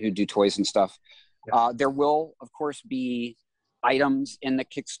retailers who do toys and stuff. There will of course be items in the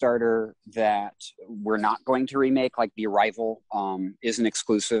Kickstarter that we're not going to remake, like the Arrival is an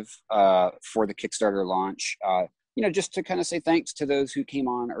exclusive for the Kickstarter launch. Just to kind of say thanks to those who came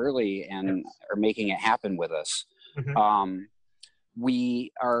on early and are making it happen with us. Mm-hmm.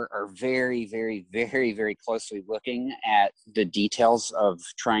 We are very, very, very, very closely looking at the details of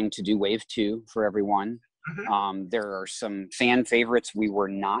trying to do Wave 2 for everyone. Mm-hmm. There are some fan favorites we were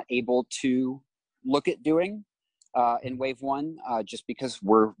not able to look at doing in Wave 1 just because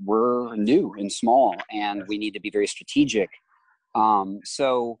we're new and small and we need to be very strategic.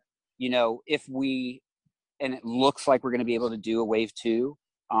 So if we, and it looks like we're going to be able to do a Wave 2,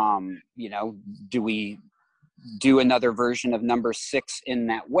 do we do another version of number 6 in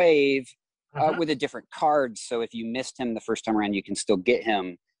that wave with a different card? So if you missed him the first time around, you can still get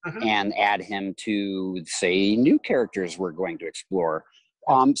him and add him to, say, new characters we're going to explore.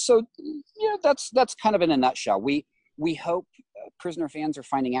 So that's kind of in a nutshell. We hope Prisoner fans are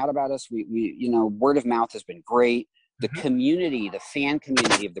finding out about us. We word of mouth has been great. The community, the fan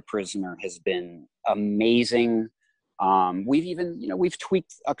community of the Prisoner has been amazing. We've even, we've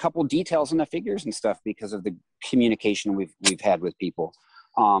tweaked a couple details in the figures and stuff because of the communication we've had with people.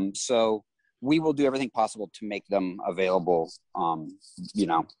 So we will do everything possible to make them available, for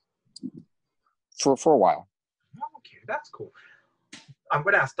a while. Okay, that's cool. I'm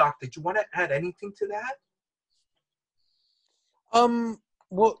going to ask Doc, did you want to add anything to that?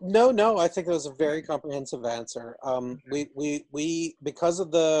 Well, no, I think that was a very comprehensive answer. We because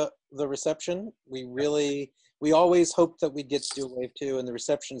of the reception, we always hoped that we'd get to do Wave 2, and the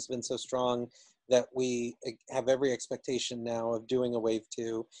reception has been so strong that we have every expectation now of doing a Wave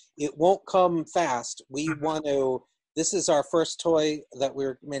 2. It won't come fast. We want to, this is our first toy that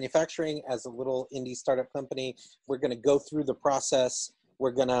we're manufacturing as a little indie startup company. We're going to go through the process.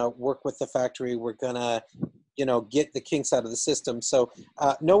 We're going to work with the factory. We're going to, get the kinks out of the system. So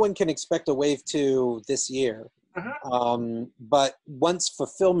no one can expect a Wave 2 this year. But once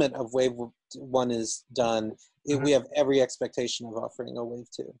fulfillment of Wave 1 is done, we have every expectation of offering a Wave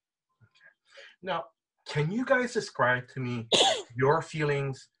 2. Now, can you guys describe to me your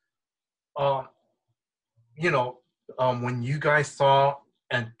feelings, when you guys saw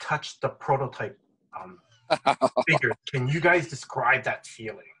and touched the prototype figure? Can you guys describe that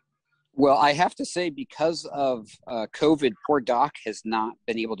feeling? Well, I have to say, because of COVID, poor Doc has not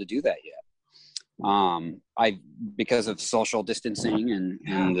been able to do that yet. Because of social distancing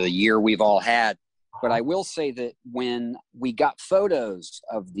and the year we've all had. But I will say that when we got photos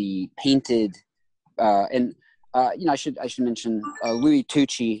of the painted, I should mention Louis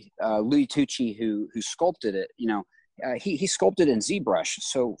Tucci, who sculpted it. He sculpted in ZBrush.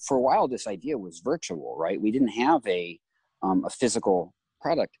 So for a while, this idea was virtual, right? We didn't have a physical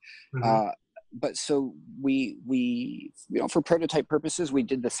product. But so we for prototype purposes, we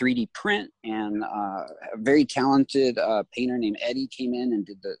did the 3D print, and a very talented painter named Eddie came in and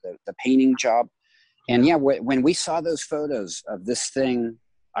did the painting job. And yeah, when we saw those photos of this thing,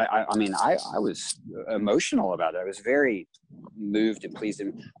 I was emotional about it. I was very moved and pleased.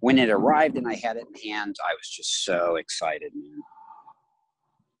 And when it arrived and I had it in hand, I was just so excited, man.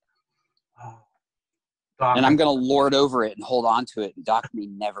 Doc, and I'm going to lord over it and hold on to it, and Doc may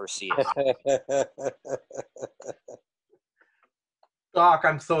never see it. Doc,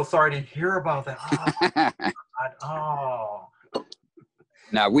 I'm so sorry to hear about that. Oh.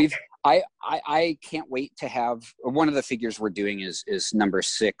 No, I can't wait to have, one of the figures we're doing is number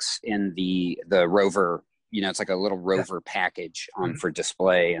 6 in the Rover it's like a little rover package on for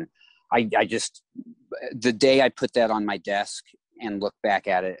display. And I just, the day I put that on my desk and look back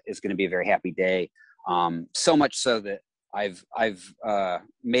at it is going to be a very happy day. So much so that I've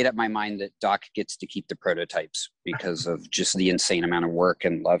made up my mind that Doc gets to keep the prototypes because of just the insane amount of work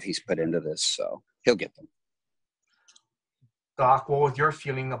and love he's put into this. So he'll get them. Doc, what was your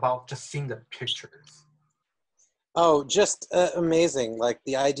feeling about just seeing the pictures? Oh, just amazing. Like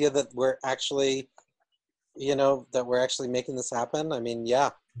the idea that we're actually, that we're actually making this happen. I mean, yeah,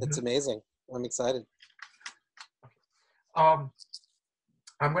 it's amazing. I'm excited. I'm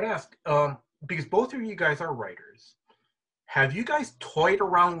going to ask, because both of you guys are writers, have you guys toyed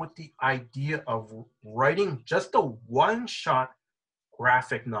around with the idea of writing just a one-shot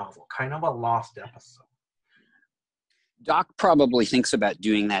graphic novel, kind of a lost episode? Doc probably thinks about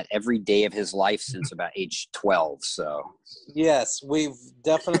doing that every day of his life since about age 12. So yes, we've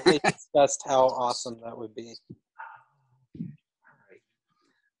definitely discussed how awesome that would be. All right.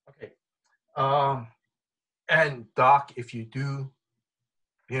 Okay. And Doc, if you do,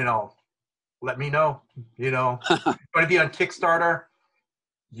 let me know. Going to be on Kickstarter.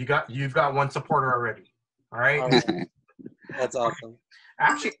 You've got one supporter already. All right. All right. That's awesome.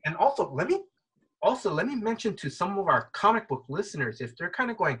 Actually, and also let me mention to some of our comic book listeners, if they're kind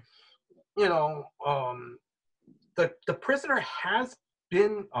of going, the Prisoner has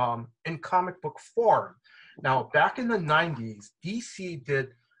been in comic book form. Now, back in the 90s, DC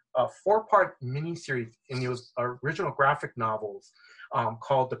did a 4-part miniseries in those original graphic novels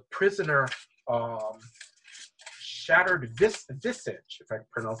called The Prisoner Shattered Visage, if I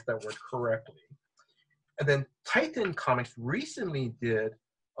pronounced that word correctly. And then Titan Comics recently did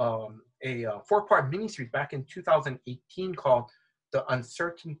a 4-part miniseries back in 2018 called The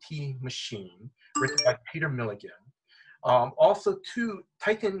Uncertainty Machine, written by Peter Milligan. Also, too,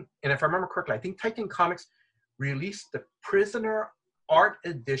 Titan, and if I remember correctly, I think Titan Comics released the Prisoner Art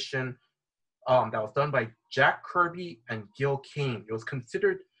Edition that was done by Jack Kirby and Gil Kane. It was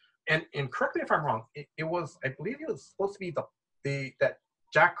considered, and correct me if I'm wrong, I believe it was supposed to be that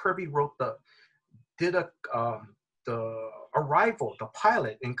Jack Kirby did the Arrival, the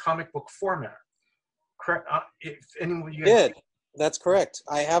pilot, in comic book format. Correct? If anyone of you guys did. That's correct.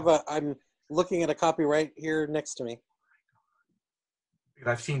 I'm looking at a copy right here next to me.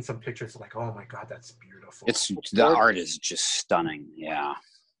 I've seen some pictures like, oh my God, that's beautiful. The art is just stunning. Yeah.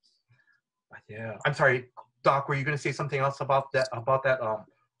 Yeah. I'm sorry, Doc, were you going to say something else about that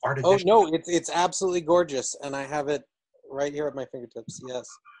art edition? Oh no, it's absolutely gorgeous, and I have it right here at my fingertips. Yes.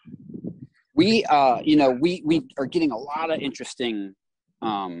 We are getting a lot of interesting,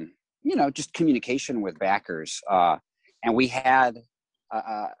 just communication with backers. And we had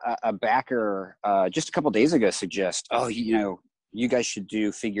a backer just a couple of days ago suggest, you guys should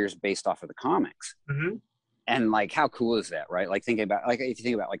do figures based off of the comics. Mm-hmm. And like, how cool is that, right? Like if you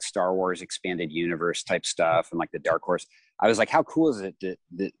think about like Star Wars expanded universe type stuff and like the Dark Horse, I was like, how cool is it that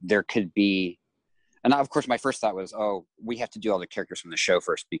there could be. And of course, my first thought was, we have to do all the characters from the show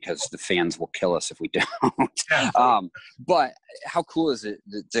first because the fans will kill us if we don't. Yeah. But how cool is it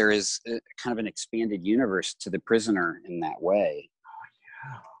that there is kind of an expanded universe to the Prisoner in that way? Oh,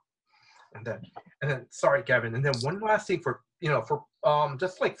 yeah. And then, sorry, Gavin. And then one last thing for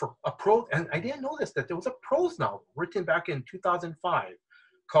just like for a prose, and I didn't know this, that there was a prose novel written back in 2005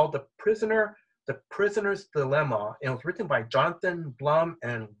 called The Prisoner's Dilemma. And it was written by Jonathan Blum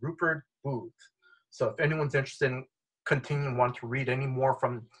and Rupert Booth. So if anyone's interested in continuing, want to read any more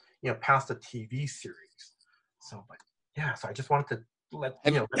from, past the TV series. So, but yeah, so I just wanted to let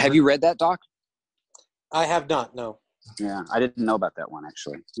Have you read that, Doc? I have not, no. Yeah, I didn't know about that one,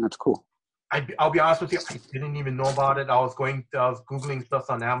 actually. That's cool. I'll be honest with you, I didn't even know about it. I was Googling stuff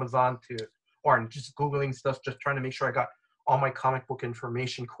on Amazon or just Googling stuff, just trying to make sure I got all my comic book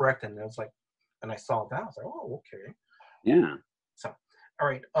information correct. And I was like, and I saw that, I was like, oh, okay. Yeah. So, all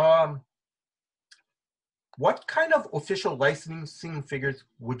right. What kind of official licensing figures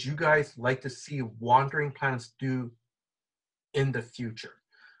would you guys like to see Wandering Planets do in the future?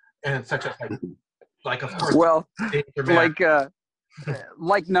 And such as like of course. Well,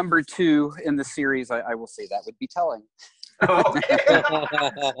 like number 2 in the series, I will say that would be telling.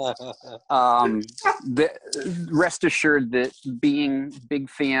 Rest assured that being big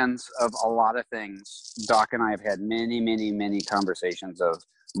fans of a lot of things, Doc and I have had many, many, many conversations of,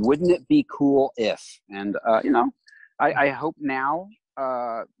 wouldn't it be cool if, and I hope now,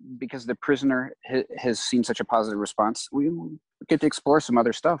 because The Prisoner has seen such a positive response, we get to explore some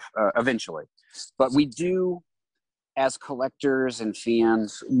other stuff eventually. But we do, as collectors and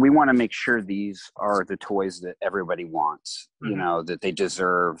fans, we want to make sure these are the toys that everybody wants, that they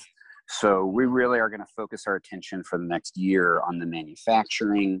deserve. So we really are going to focus our attention for the next year on the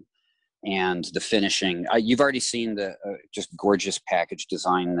manufacturing and the finishing. You've already seen the just gorgeous package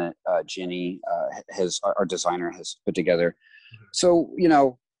design that Jenny our designer has put together. So,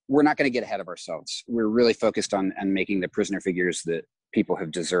 we're not going to get ahead of ourselves. We're really focused on making the prisoner figures that people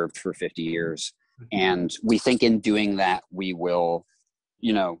have deserved for 50 years. And we think in doing that, we will,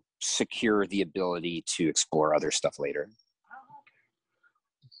 secure the ability to explore other stuff later.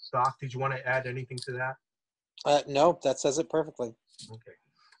 Doc, did you want to add anything to that? No, that says it perfectly. Okay.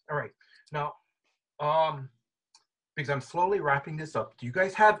 All right. Now, because I'm slowly wrapping this up, do you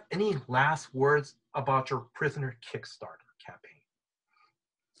guys have any last words about your Prisoner Kickstarter campaign?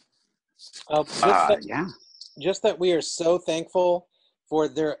 Just that we are so thankful for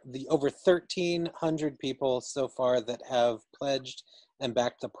the over 1,300 people so far that have pledged and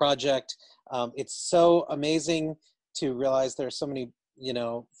backed the project. It's so amazing to realize there are so many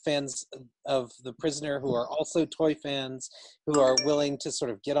fans of The Prisoner who are also toy fans, who are willing to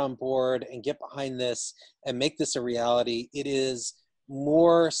sort of get on board and get behind this and make this a reality. It is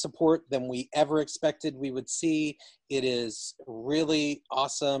more support than we ever expected we would see. It is really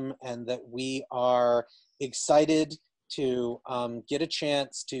awesome, and that we are excited to get a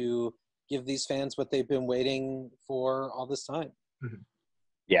chance to give these fans what they've been waiting for all this time.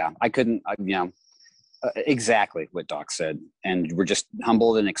 Yeah, I couldn't, exactly what Doc said. And we're just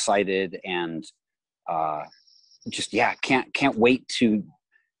humbled and excited, and can't wait to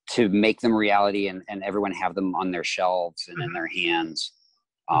make them reality and everyone have them on their shelves and in their hands.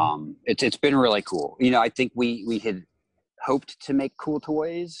 It's been really cool. I think we had hoped to make cool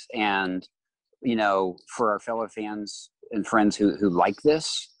toys, and for our fellow fans and friends who like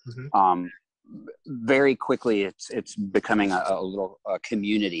this, very quickly it's becoming a little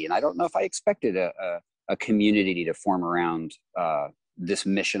community. And I don't know if I expected a community to form around this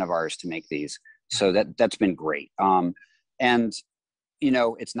mission of ours to make these. So that's been great. And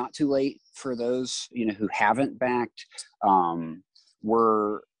it's not too late for those who haven't backed.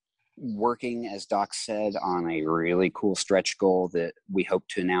 We're working, as Doc said, on a really cool stretch goal that we hope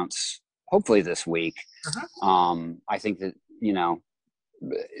to announce hopefully this week. I think that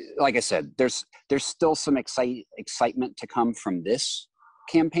like I said, there's still some excitement to come from this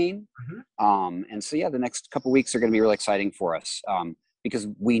campaign. And so the next couple weeks are going to be really exciting for us, because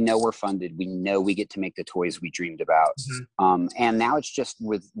we know we're funded, we know we get to make the toys we dreamed about. And now it's just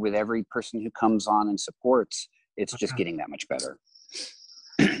with every person who comes on and supports, it's just getting that much better.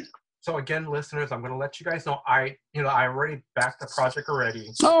 So again, listeners, I'm going to let you guys know I already backed the project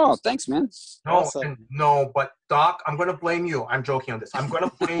already. Oh, thanks, man. No, but Doc, I'm going to blame you. I'm joking on this. I'm going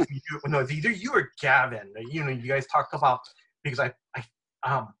to blame you. No, it's either you or Gavin. You guys talked about, because I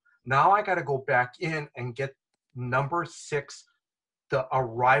now I got to go back in and get number 6, the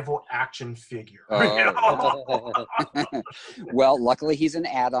Arrival action figure. Well, luckily he's an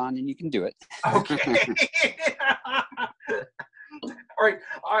add-on and you can do it. Okay. All right.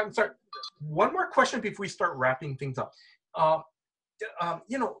 I'm sorry. One more question before we start wrapping things up.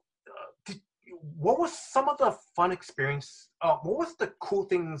 What was some of the fun experience? What was the cool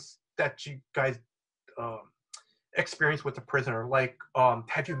things that you guys experienced with The Prisoner? Like,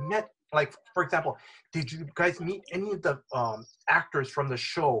 have you met, like, for example, did you guys meet any of the actors from the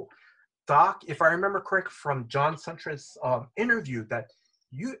show? Doc, if I remember correct from John Suntra's interview, that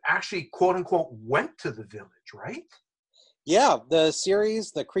you actually, quote unquote, went to the village, right? Yeah, the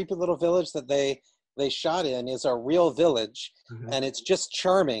series, the creepy little village that they shot in, is a real village, and it's just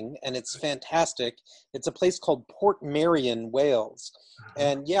charming, and it's fantastic. It's a place called Portmeirion, Wales.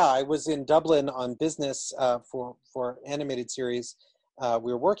 And yeah, I was in Dublin on business for animated series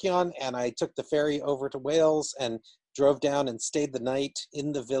we were working on, and I took the ferry over to Wales and drove down and stayed the night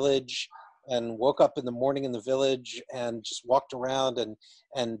in the village, and woke up in the morning in the village and just walked around and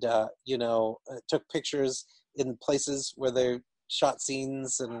took pictures in places where they shot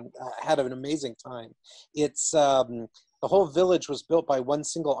scenes, and had an amazing time. It's the whole village was built by one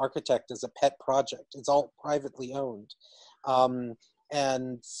single architect as a pet project. It's all privately owned.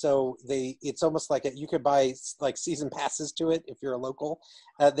 And so it's almost like you could buy like season passes to it if you're a local.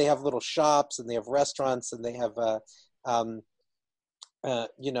 They have little shops, and they have restaurants, and they have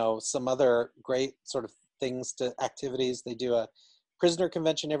some other great sort of activities. They do a prisoner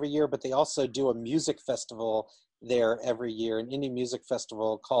convention every year, but they also do a music festival there every year, an indie music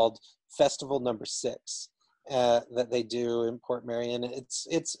festival called Festival Number 6 that they do in Portmeirion.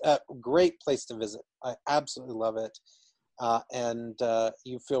 It's a great place to visit. I absolutely love it. And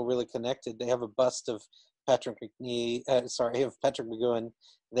you feel really connected. They have a bust of Patrick McGoohan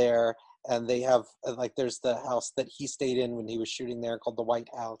there, and they have like there's the house that he stayed in when he was shooting there called the White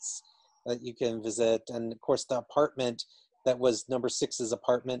House that you can visit, and of course the apartment that was number 6's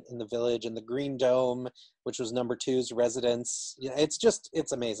apartment in the Village, and the Green Dome, which was number 2's residence. Yeah, it's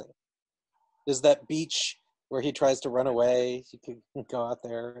amazing. There's that beach where he tries to run away. You can go out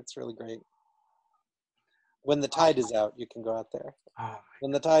there. It's really great. When the tide is out, you can go out there. Oh,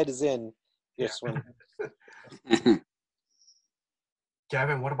 When the tide is in, you're yeah. swimming.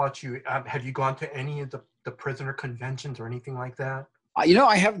 Gavin, what about you? Have you gone to any of the prisoner conventions or anything like that?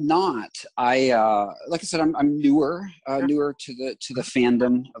 I have not. Like I said, I'm newer to the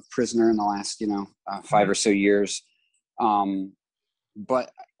fandom of Prisoner in the last 5 or so years.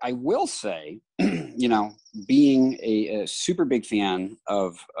 But I will say, being a super big fan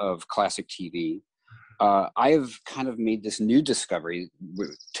of classic TV, I have kind of made this new discovery.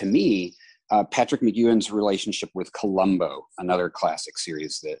 To me, Patrick McGoohan's relationship with Columbo, another classic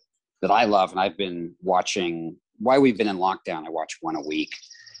series that I love, and I've been watching while we've been in lockdown. I watch one a week.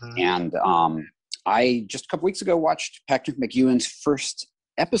 And I just a couple weeks ago watched Patrick McGoohan's first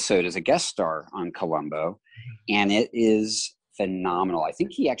episode as a guest star on Columbo, and it is phenomenal. I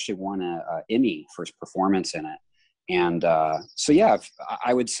think he actually won an Emmy for his performance in it. And so, yeah,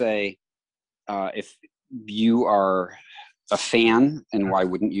 I would say if you are a fan, and why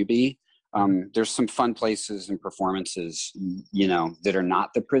wouldn't you be, there's some fun places and performances, that are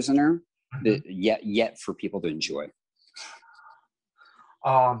not The Prisoner, that yet for people to enjoy.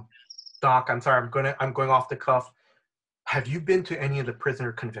 Doc, I'm sorry, I'm going off the cuff. Have you been to any of the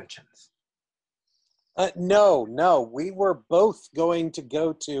prisoner conventions? No. We were both going to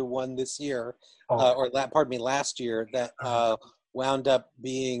go to one this year, last year, that wound up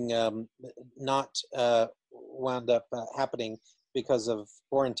being not wound up happening because of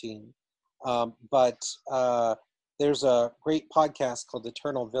quarantine. But there's a great podcast called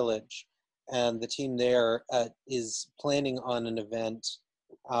Eternal Village, and the team there is planning on an event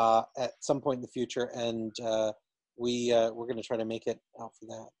at some point in the future, and we're going to try to make it out for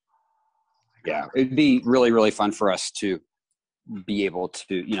that. Yeah, it'd be really, really fun for us to be able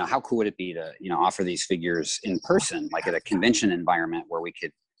to, how cool would it be to, offer these figures in person, like at a convention environment where we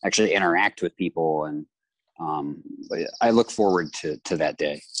could actually interact with people. And I look forward to that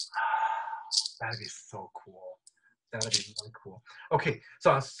day. That'd be so cool. That'd be really cool. Okay,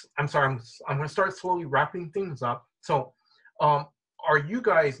 so I'm sorry, I'm going to start slowly wrapping things up. So, are you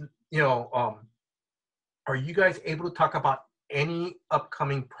guys able to talk about any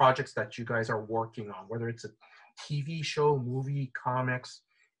upcoming projects that you guys are working on, whether it's a TV show, movie, comics,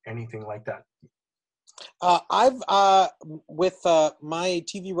 anything like that? I've with my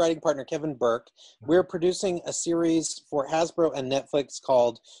TV writing partner Kevin Burke, we're producing a series for Hasbro and Netflix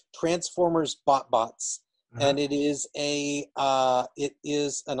called Transformers BotBots, and it is an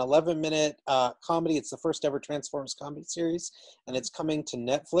 11-minute comedy. It's the first ever Transformers comedy series, and it's coming to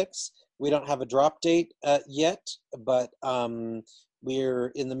Netflix. We don't have a drop date yet, but we're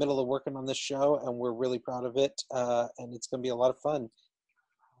in the middle of working on this show, and we're really proud of it, and it's going to be a lot of fun.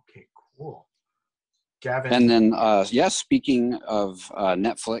 Okay, cool. Gavin. And then, speaking of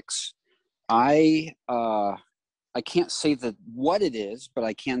Netflix, I can't say what it is, but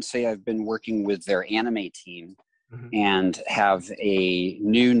I can say I've been working with their anime team and have a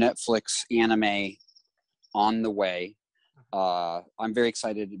new Netflix anime on the way. I'm very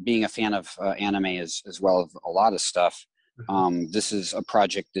excited, being a fan of anime as well as a lot of stuff. This is a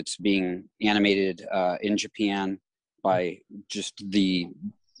project that's being animated in Japan by just the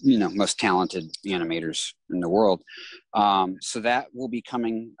most talented animators in the world. So that will be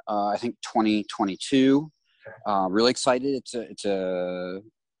coming, I think 2022. Really excited. It's a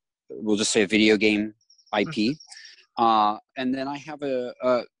we'll just say a video game IP. And then I have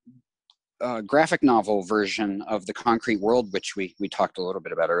a graphic novel version of The Concrete World, which we talked a little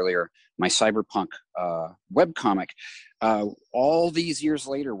bit about earlier, my cyberpunk webcomic. All these years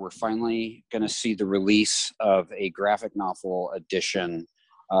later, we're finally going to see the release of a graphic novel edition,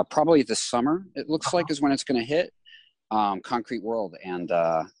 probably this summer, it looks like, is when it's going to hit, Concrete World. And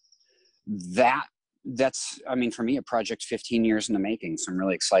that's, for me, a project 15 years in the making. So I'm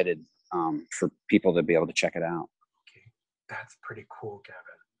really excited for people to be able to check it out. Okay, that's pretty cool,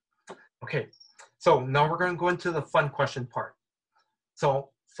 Gavin. Okay, so now we're going to go into the fun question part. So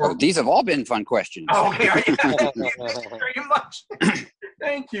these have all been fun questions. Oh, okay, thank you very much.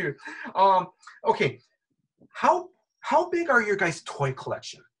 Thank you. Okay, how big are your guys' toy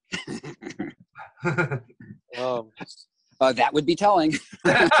collection? That would be telling.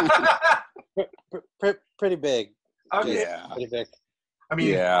 Pretty big. Okay. Yeah. Pretty big. Do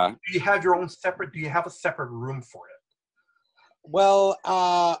you have your own separate? Do you have a separate room for it? Well,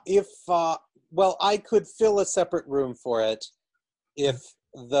 if well, I could fill a separate room for it if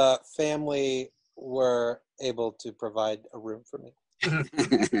the family were able to provide a room for me.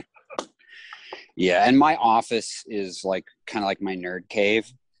 Yeah, and my office is like kind of like my nerd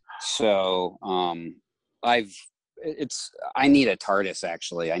cave. So I've I need a TARDIS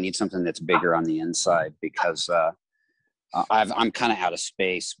actually. I need something that's bigger on the inside because I'm kind of out of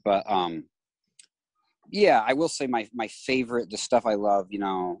space. But yeah, I will say my favorite, the stuff I love,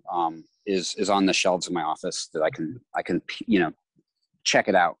 is on the shelves of my office that I can check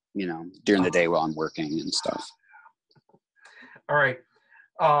it out, during the day while I'm working and stuff. All right.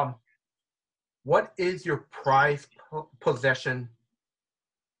 What is your prized possession,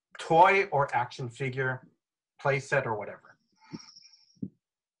 toy or action figure, playset or whatever?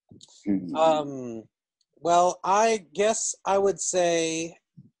 Well, I guess I would say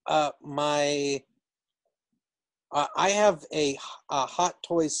I have a Hot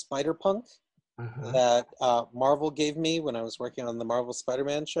Toys Spider-Punk that Marvel gave me when I was working on the Marvel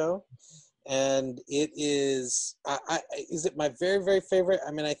Spider-Man show. And it is, is it my very, very favorite?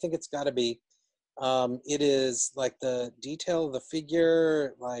 I mean, I think it's got to be. It is like the detail of the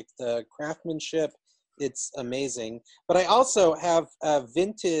figure, like the craftsmanship. It's amazing. But I also have a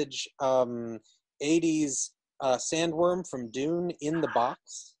vintage 80s sandworm from Dune in the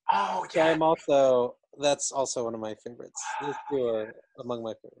box. Oh, yeah. So that's also one of my favorites. These two are among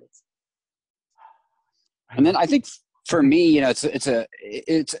my favorites. And then I think for me,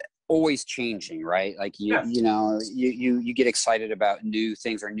 it's always changing, right? Like you get excited about new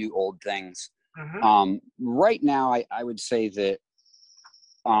things or new old things. Right now, I would say that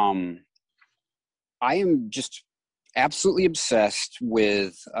I am just absolutely obsessed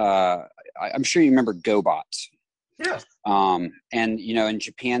with. I'm sure you remember GoBots. Yes. And in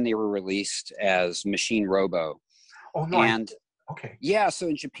Japan they were released as Machine Robo. Oh no. And okay. Yeah, so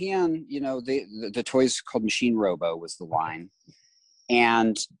in Japan, the toys called Machine Robo was the line,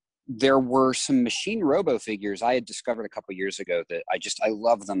 and there were some Machine Robo figures I had discovered a couple years ago that I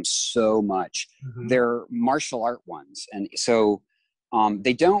love them so much. They're martial art ones, and so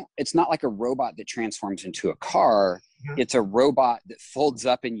it's not like a robot that transforms into a car. It's a robot that folds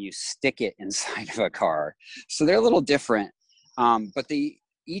up and you stick it inside of a car. So they're a little different, but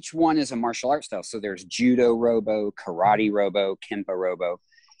each one is a martial art style. So there's Judo Robo, Karate Robo, Kempo Robo,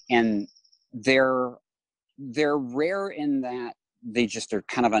 and they're rare in that they just are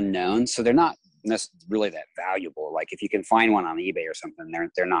kind of unknown. So they're not really that valuable. Like if you can find one on eBay or something,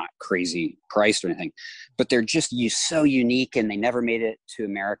 they're not crazy priced or anything, but they're just so unique, and they never made it to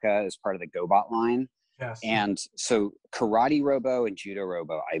America as part of the GoBot line. Yes. And so Karate Robo and Judo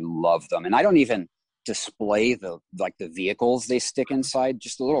Robo, I love them. And I don't even display the vehicles they stick inside,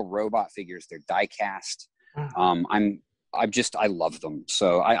 just the little robot figures. They're die cast. I love them.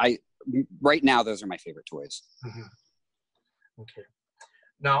 So I right now, those are my favorite toys. Okay.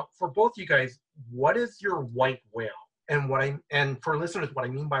 Now, for both you guys, what is your white whale? And for listeners, what I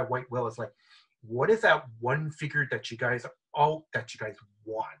mean by white whale is like, what is that one figure that you guys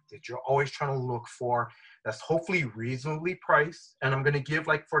want, that you're always trying to look for, that's hopefully reasonably priced? And I'm going to give,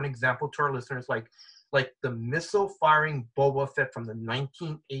 like, for an example to our listeners, like the missile firing Boba Fett from the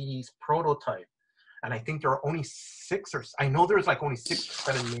 1980s prototype. And I think there are only I know there's like only 6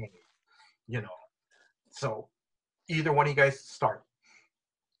 or 7 made, So either one of you guys start.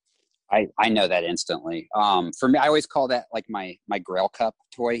 I know that instantly. For me, I always call that like my Grail Cup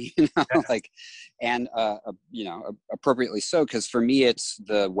toy, appropriately so, because for me it's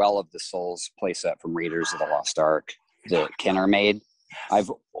the Well of the Souls playset from Raiders of the Lost Ark that Kenner made. I've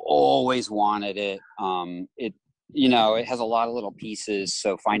always wanted it. It has a lot of little pieces,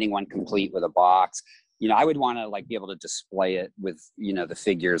 so finding one complete with a box, I would want to like be able to display it with the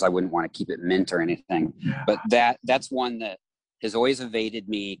figures. I wouldn't want to keep it mint or anything, but that's one that has always evaded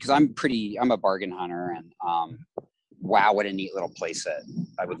me because I'm a bargain hunter, and wow, what a neat little playset.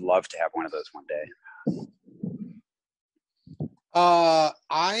 I would love to have one of those one day. I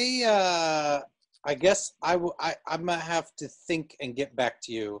guess I'm gonna have to think and get back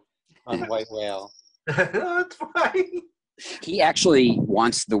to you on White Whale. That's fine. He actually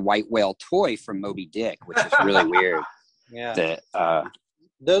wants the White Whale toy from Moby Dick, which is really weird. Yeah.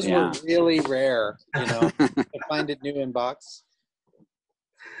 Those were really rare, to find it new in box.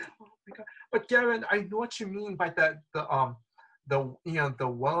 Oh my God. But Gavin, I know what you mean by that. The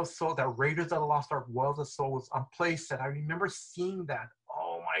Well of Soul, that Raiders of the Lost Ark Well of Souls on playset. I remember seeing that.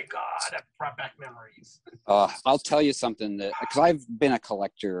 Oh my God, that brought back memories. I'll tell you something because I've been a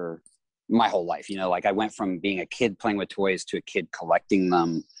collector my whole life. Like I went from being a kid playing with toys to a kid collecting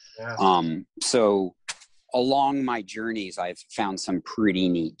them. Yeah. So along my journeys, I've found some pretty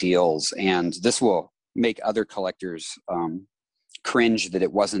neat deals, and this will make other collectors cringe that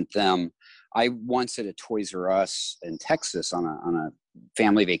it wasn't them. I once at a Toys R Us in Texas on a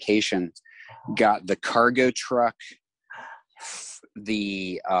family vacation got the cargo truck,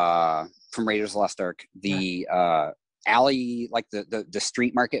 the from Raiders of the Lost Ark, the alley, like the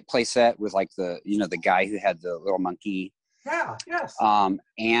street market play set with like the guy who had the little monkey. Yeah, yes.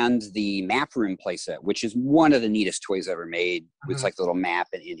 And the map room playset, which is one of the neatest toys ever made. Mm-hmm. It's like the little map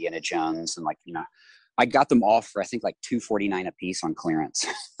and Indiana Jones, and I got them all for I think like $2.49 a piece on clearance.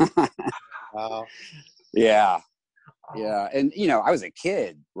 Wow. Yeah, yeah, and I was a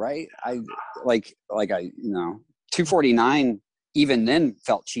kid, right? I $2.49 even then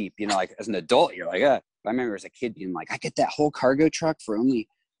felt cheap. Like as an adult, you're like, I remember as a kid being like, I get that whole cargo truck for only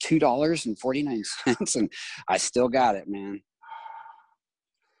 $2.49, and I still got it, man.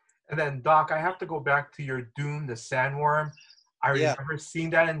 And then Doc, I have to go back to your Dune, the Sandworm. I remember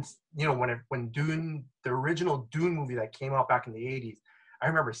seeing that, and when Dune, the original Dune movie that came out back in the '80s, I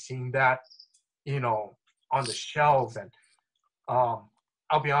remember seeing that, on the shelves. And I'll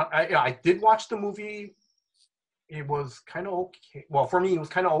be honest, I did watch the movie. It was kind of okay. Well, for me, it was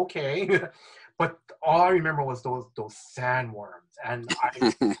kind of okay. But all I remember was those sandworms, and back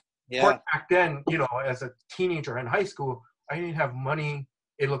then, as a teenager in high school, I didn't have money.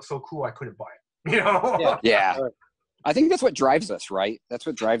 It looked so cool, I couldn't buy it. Yeah. I think that's what drives us, right? That's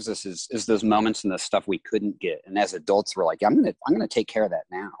what drives us is those moments and the stuff we couldn't get, and as adults, we're like, I'm gonna take care of that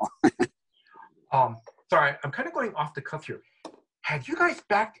now. Sorry, I'm kind of going off the cuff here. Have you guys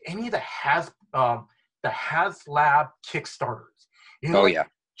backed any of the HasLab Kickstarters? Yeah.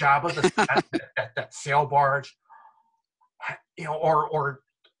 Jabba, that sail barge, or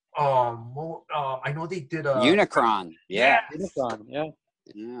I know they did a Unicron. Yeah. Unicron. Yeah.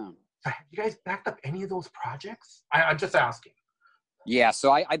 Have you guys backed up any of those projects? I'm just asking. Yeah,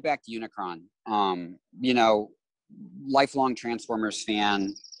 so I backed Unicron. Lifelong Transformers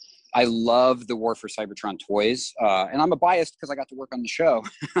fan. I love the War for Cybertron toys, and I'm a biased because I got to work on the show.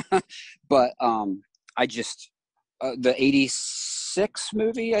 But I just the '86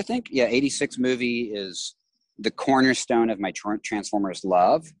 movie, I think. Yeah, '86 movie is the cornerstone of my Transformers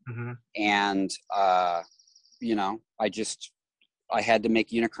love. Mm-hmm. And I had to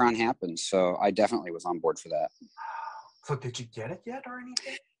make Unicron happen, so I definitely was on board for that. So did you get it yet or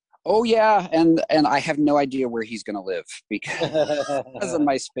anything? Oh yeah, and I have no idea where he's going to live because of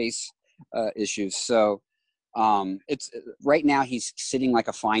my space issues. So it's right now he's sitting like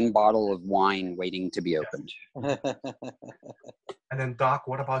a fine bottle of wine waiting to be opened. And then Doc,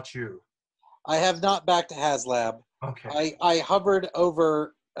 what about you? I have not backed HasLab. Okay. I hovered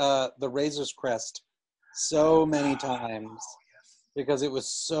over the Razor's Crest so many times because it was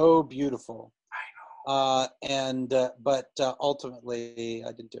so beautiful. I know. But ultimately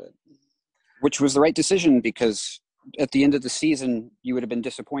I didn't do it. Which was the right decision because at the end of the season you would have been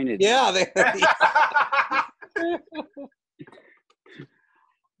disappointed. Yeah.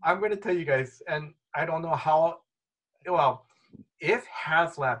 I'm going to tell you guys, and I don't know how. Well, if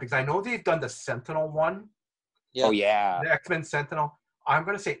HasLab, because I know they've done the Sentinel one. Yeah. Oh yeah. The X-Men Sentinel. I'm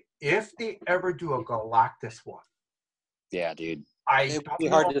going to say if they ever do a Galactus one. Yeah, dude. It would be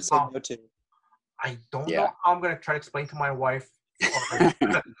hard to say no to. I don't know how I'm going to try to explain to my wife. Or,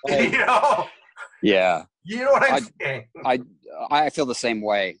 Yeah. You know what I'm saying? I feel the same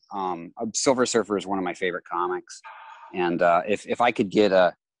way. Silver Surfer is one of my favorite comics, and if I could get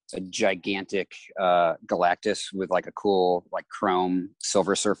a gigantic Galactus with like a cool like chrome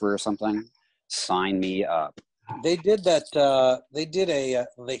Silver Surfer or something, sign me up. They did that. They did the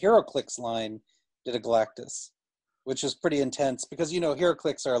HeroClix line did a Galactus, which is pretty intense because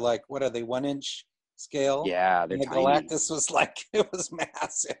HeroClix are like, what are they, 1 inch scale? Yeah, they're and the tiny. Galactus was like, it was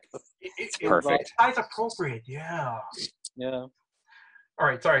massive. It's perfect. Size appropriate, yeah. Yeah. All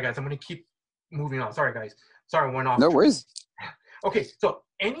right, sorry guys, I'm going to keep moving on. Sorry guys, sorry I went off. No worries. Okay, so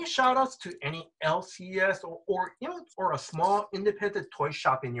any shout outs to any LCS or a small independent toy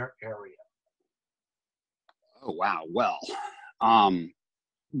shop in your area? Oh wow, well,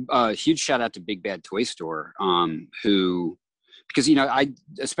 a huge shout out to Big Bad Toy Store, who, because I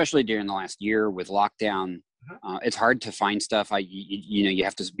especially during the last year with lockdown, it's hard to find stuff. You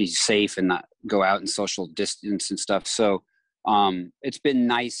have to be safe and not go out and social distance and stuff. So it's been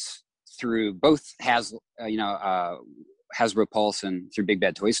nice through both Hasbro Pulse and through Big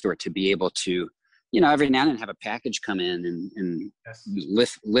Bad Toy Store to be able to, every now and then have a package come in and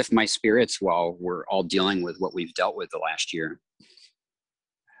lift my spirits while we're all dealing with what we've dealt with the last year.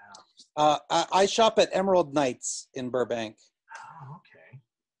 I shop at Emerald Knights in Burbank. Oh, okay.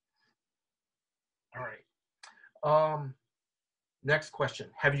 All right. Um, next question.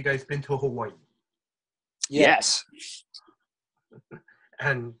 Have you guys been to Hawaii? Yes.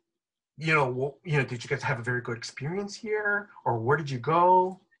 And did you guys have a very good experience here, or where did you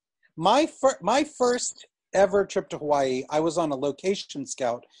go? My first ever trip to Hawaii, I was on a location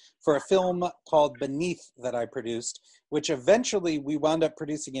scout for a film called Beneath that I produced, which eventually we wound up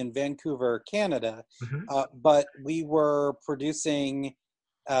producing in Vancouver, Canada. But we were producing,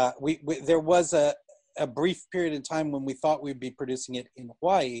 there was a brief period in time when we thought we'd be producing it in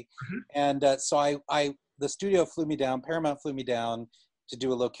Hawaii. And so the studio flew me down, Paramount flew me down to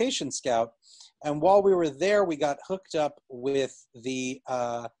do a location scout. And while we were there, we got hooked up with the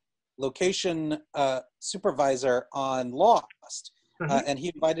location supervisor on Lost. And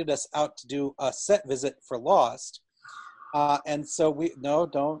he invited us out to do a set visit for Lost. And so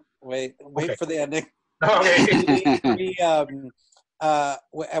don't wait Okay. for the ending. Okay.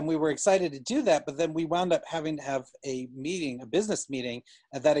 And we were excited to do that, but then we wound up having to have a business meeting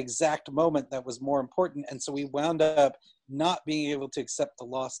at that exact moment that was more important. And so we wound up not being able to accept the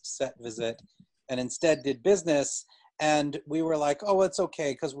Lost set visit and instead did business. And we were like, oh, it's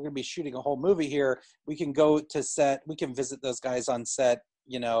okay, because we're going to be shooting a whole movie here. We can go to set. We can visit those guys on set,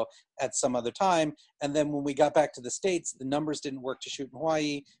 at some other time. And then when we got back to the States, the numbers didn't work to shoot in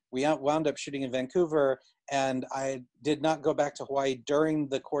Hawaii. We wound up shooting in Vancouver. And I did not go back to Hawaii during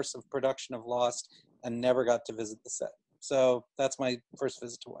the course of production of Lost and never got to visit the set. So that's my first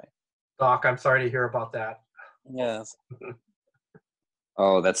visit to Hawaii. Doc, I'm sorry to hear about that. Yes.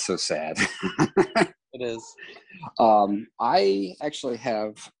 Oh, that's so sad. It is. I actually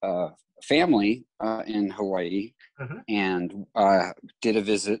have family in Hawaii and did a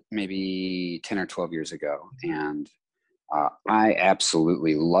visit maybe 10 or 12 years ago. And I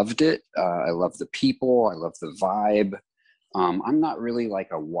absolutely loved it. I love the people. I love the vibe. I'm not really like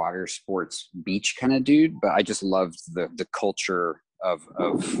a water sports beach kind of dude, but I just loved the culture of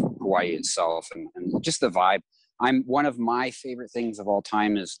Hawaii itself and just the vibe. One of my favorite things of all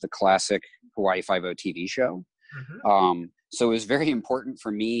time is the classic Hawaii Five-0 TV show. So it was very important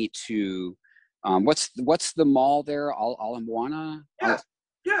for me to, what's the mall there? Ala Moana?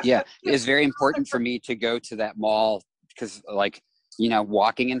 Yeah. It's very important for me to go to that mall because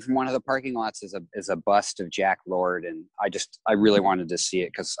walking in from one of the parking lots is a bust of Jack Lord. And I really wanted to see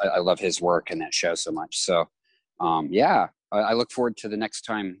it because I love his work and that show so much. So I look forward to the next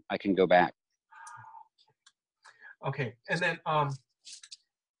time I can go back. Okay, and then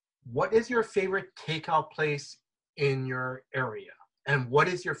what is your favorite takeout place in your area, and what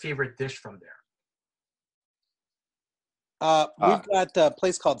is your favorite dish from there? We've got a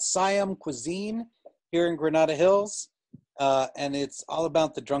place called Siam Cuisine here in Granada Hills, and it's all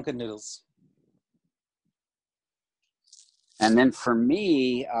about the drunken noodles. And then for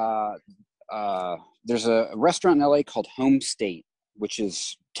me, there's a restaurant in LA called Home State, which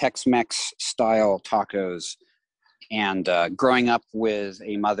is Tex-Mex style tacos. And growing up with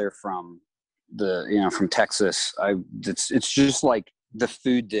a mother from from Texas, it's just like the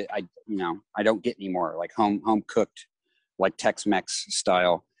food that I don't get anymore, like home cooked, like Tex-Mex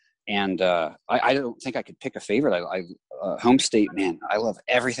style. And I don't think I could pick a favorite. Home State, man, I love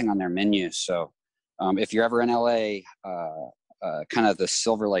everything on their menu. So if you're ever in LA, kind of the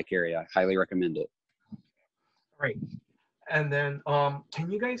Silver Lake area, I highly recommend it. Right. And then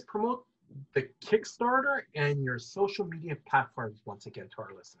can you guys promote the Kickstarter and your social media platforms once again to our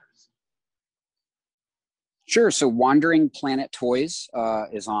listeners? Sure. So Wandering Planet Toys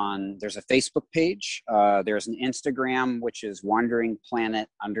is on, there's a Facebook page. There's an Instagram, which is Wandering Planet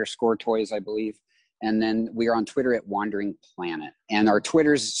 _toys, I believe. And then we are on Twitter at Wandering Planet. And our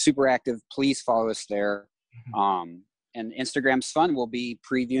Twitter's super active. Please follow us there. And Instagram's fun. We'll be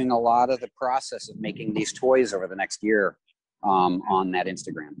previewing a lot of the process of making these toys over the next year on that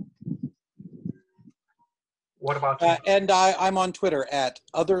Instagram. What about you? And I'm on Twitter at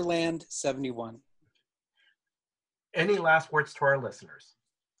Otherland71. Any last words to our listeners?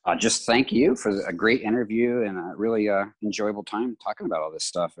 Just thank you for a great interview and a really enjoyable time talking about all this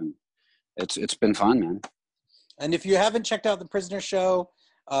stuff. And it's been fun, man. And if you haven't checked out The Prisoner Show,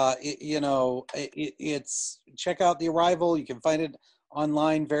 it's check out The Arrival. You can find it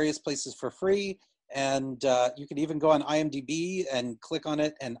online, various places for free. And you can even go on IMDb and click on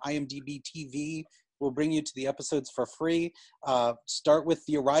it, and IMDb TV will bring you to the episodes for free. Start with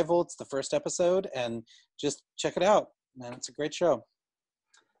The Arrival. It's the first episode, and just check it out, man. It's a great show.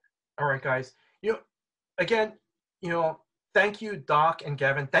 All right, guys. Again, thank you, Doc and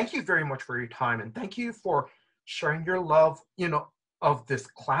Gavin. Thank you very much for your time, and thank you for sharing your love, of this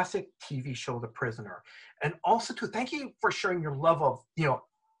classic TV show, The Prisoner. And also, too, thank you for sharing your love of,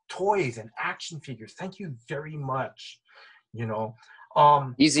 toys and action figures. Thank you very much.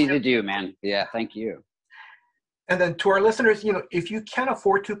 Easy to do, man. Yeah, thank you. And then to our listeners, if you can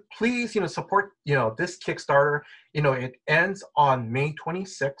afford to, please, support, this Kickstarter. It ends on May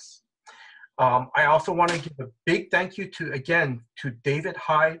 26th. I also want to give a big thank you to David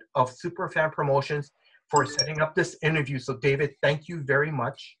Hyde of Superfan Promotions for setting up this interview. So David, thank you very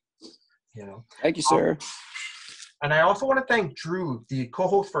much. Thank you, sir. And I also want to thank Drew, the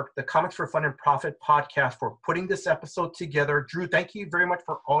co-host for the Comics for Fun and Profit podcast, for putting this episode together. Drew, thank you very much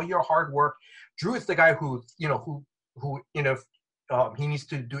for all your hard work. Drew is the guy who he needs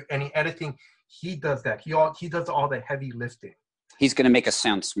to do any editing. He does that. He does all the heavy lifting. He's going to make us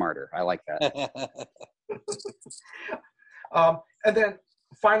sound smarter. I like that. And then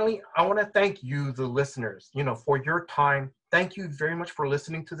finally, I want to thank you, the listeners, for your time. Thank you very much for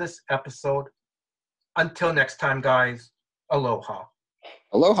listening to this episode. Until next time, guys, aloha.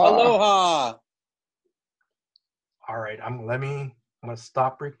 Aloha. Aloha. All right, I'm going to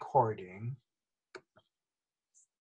stop recording.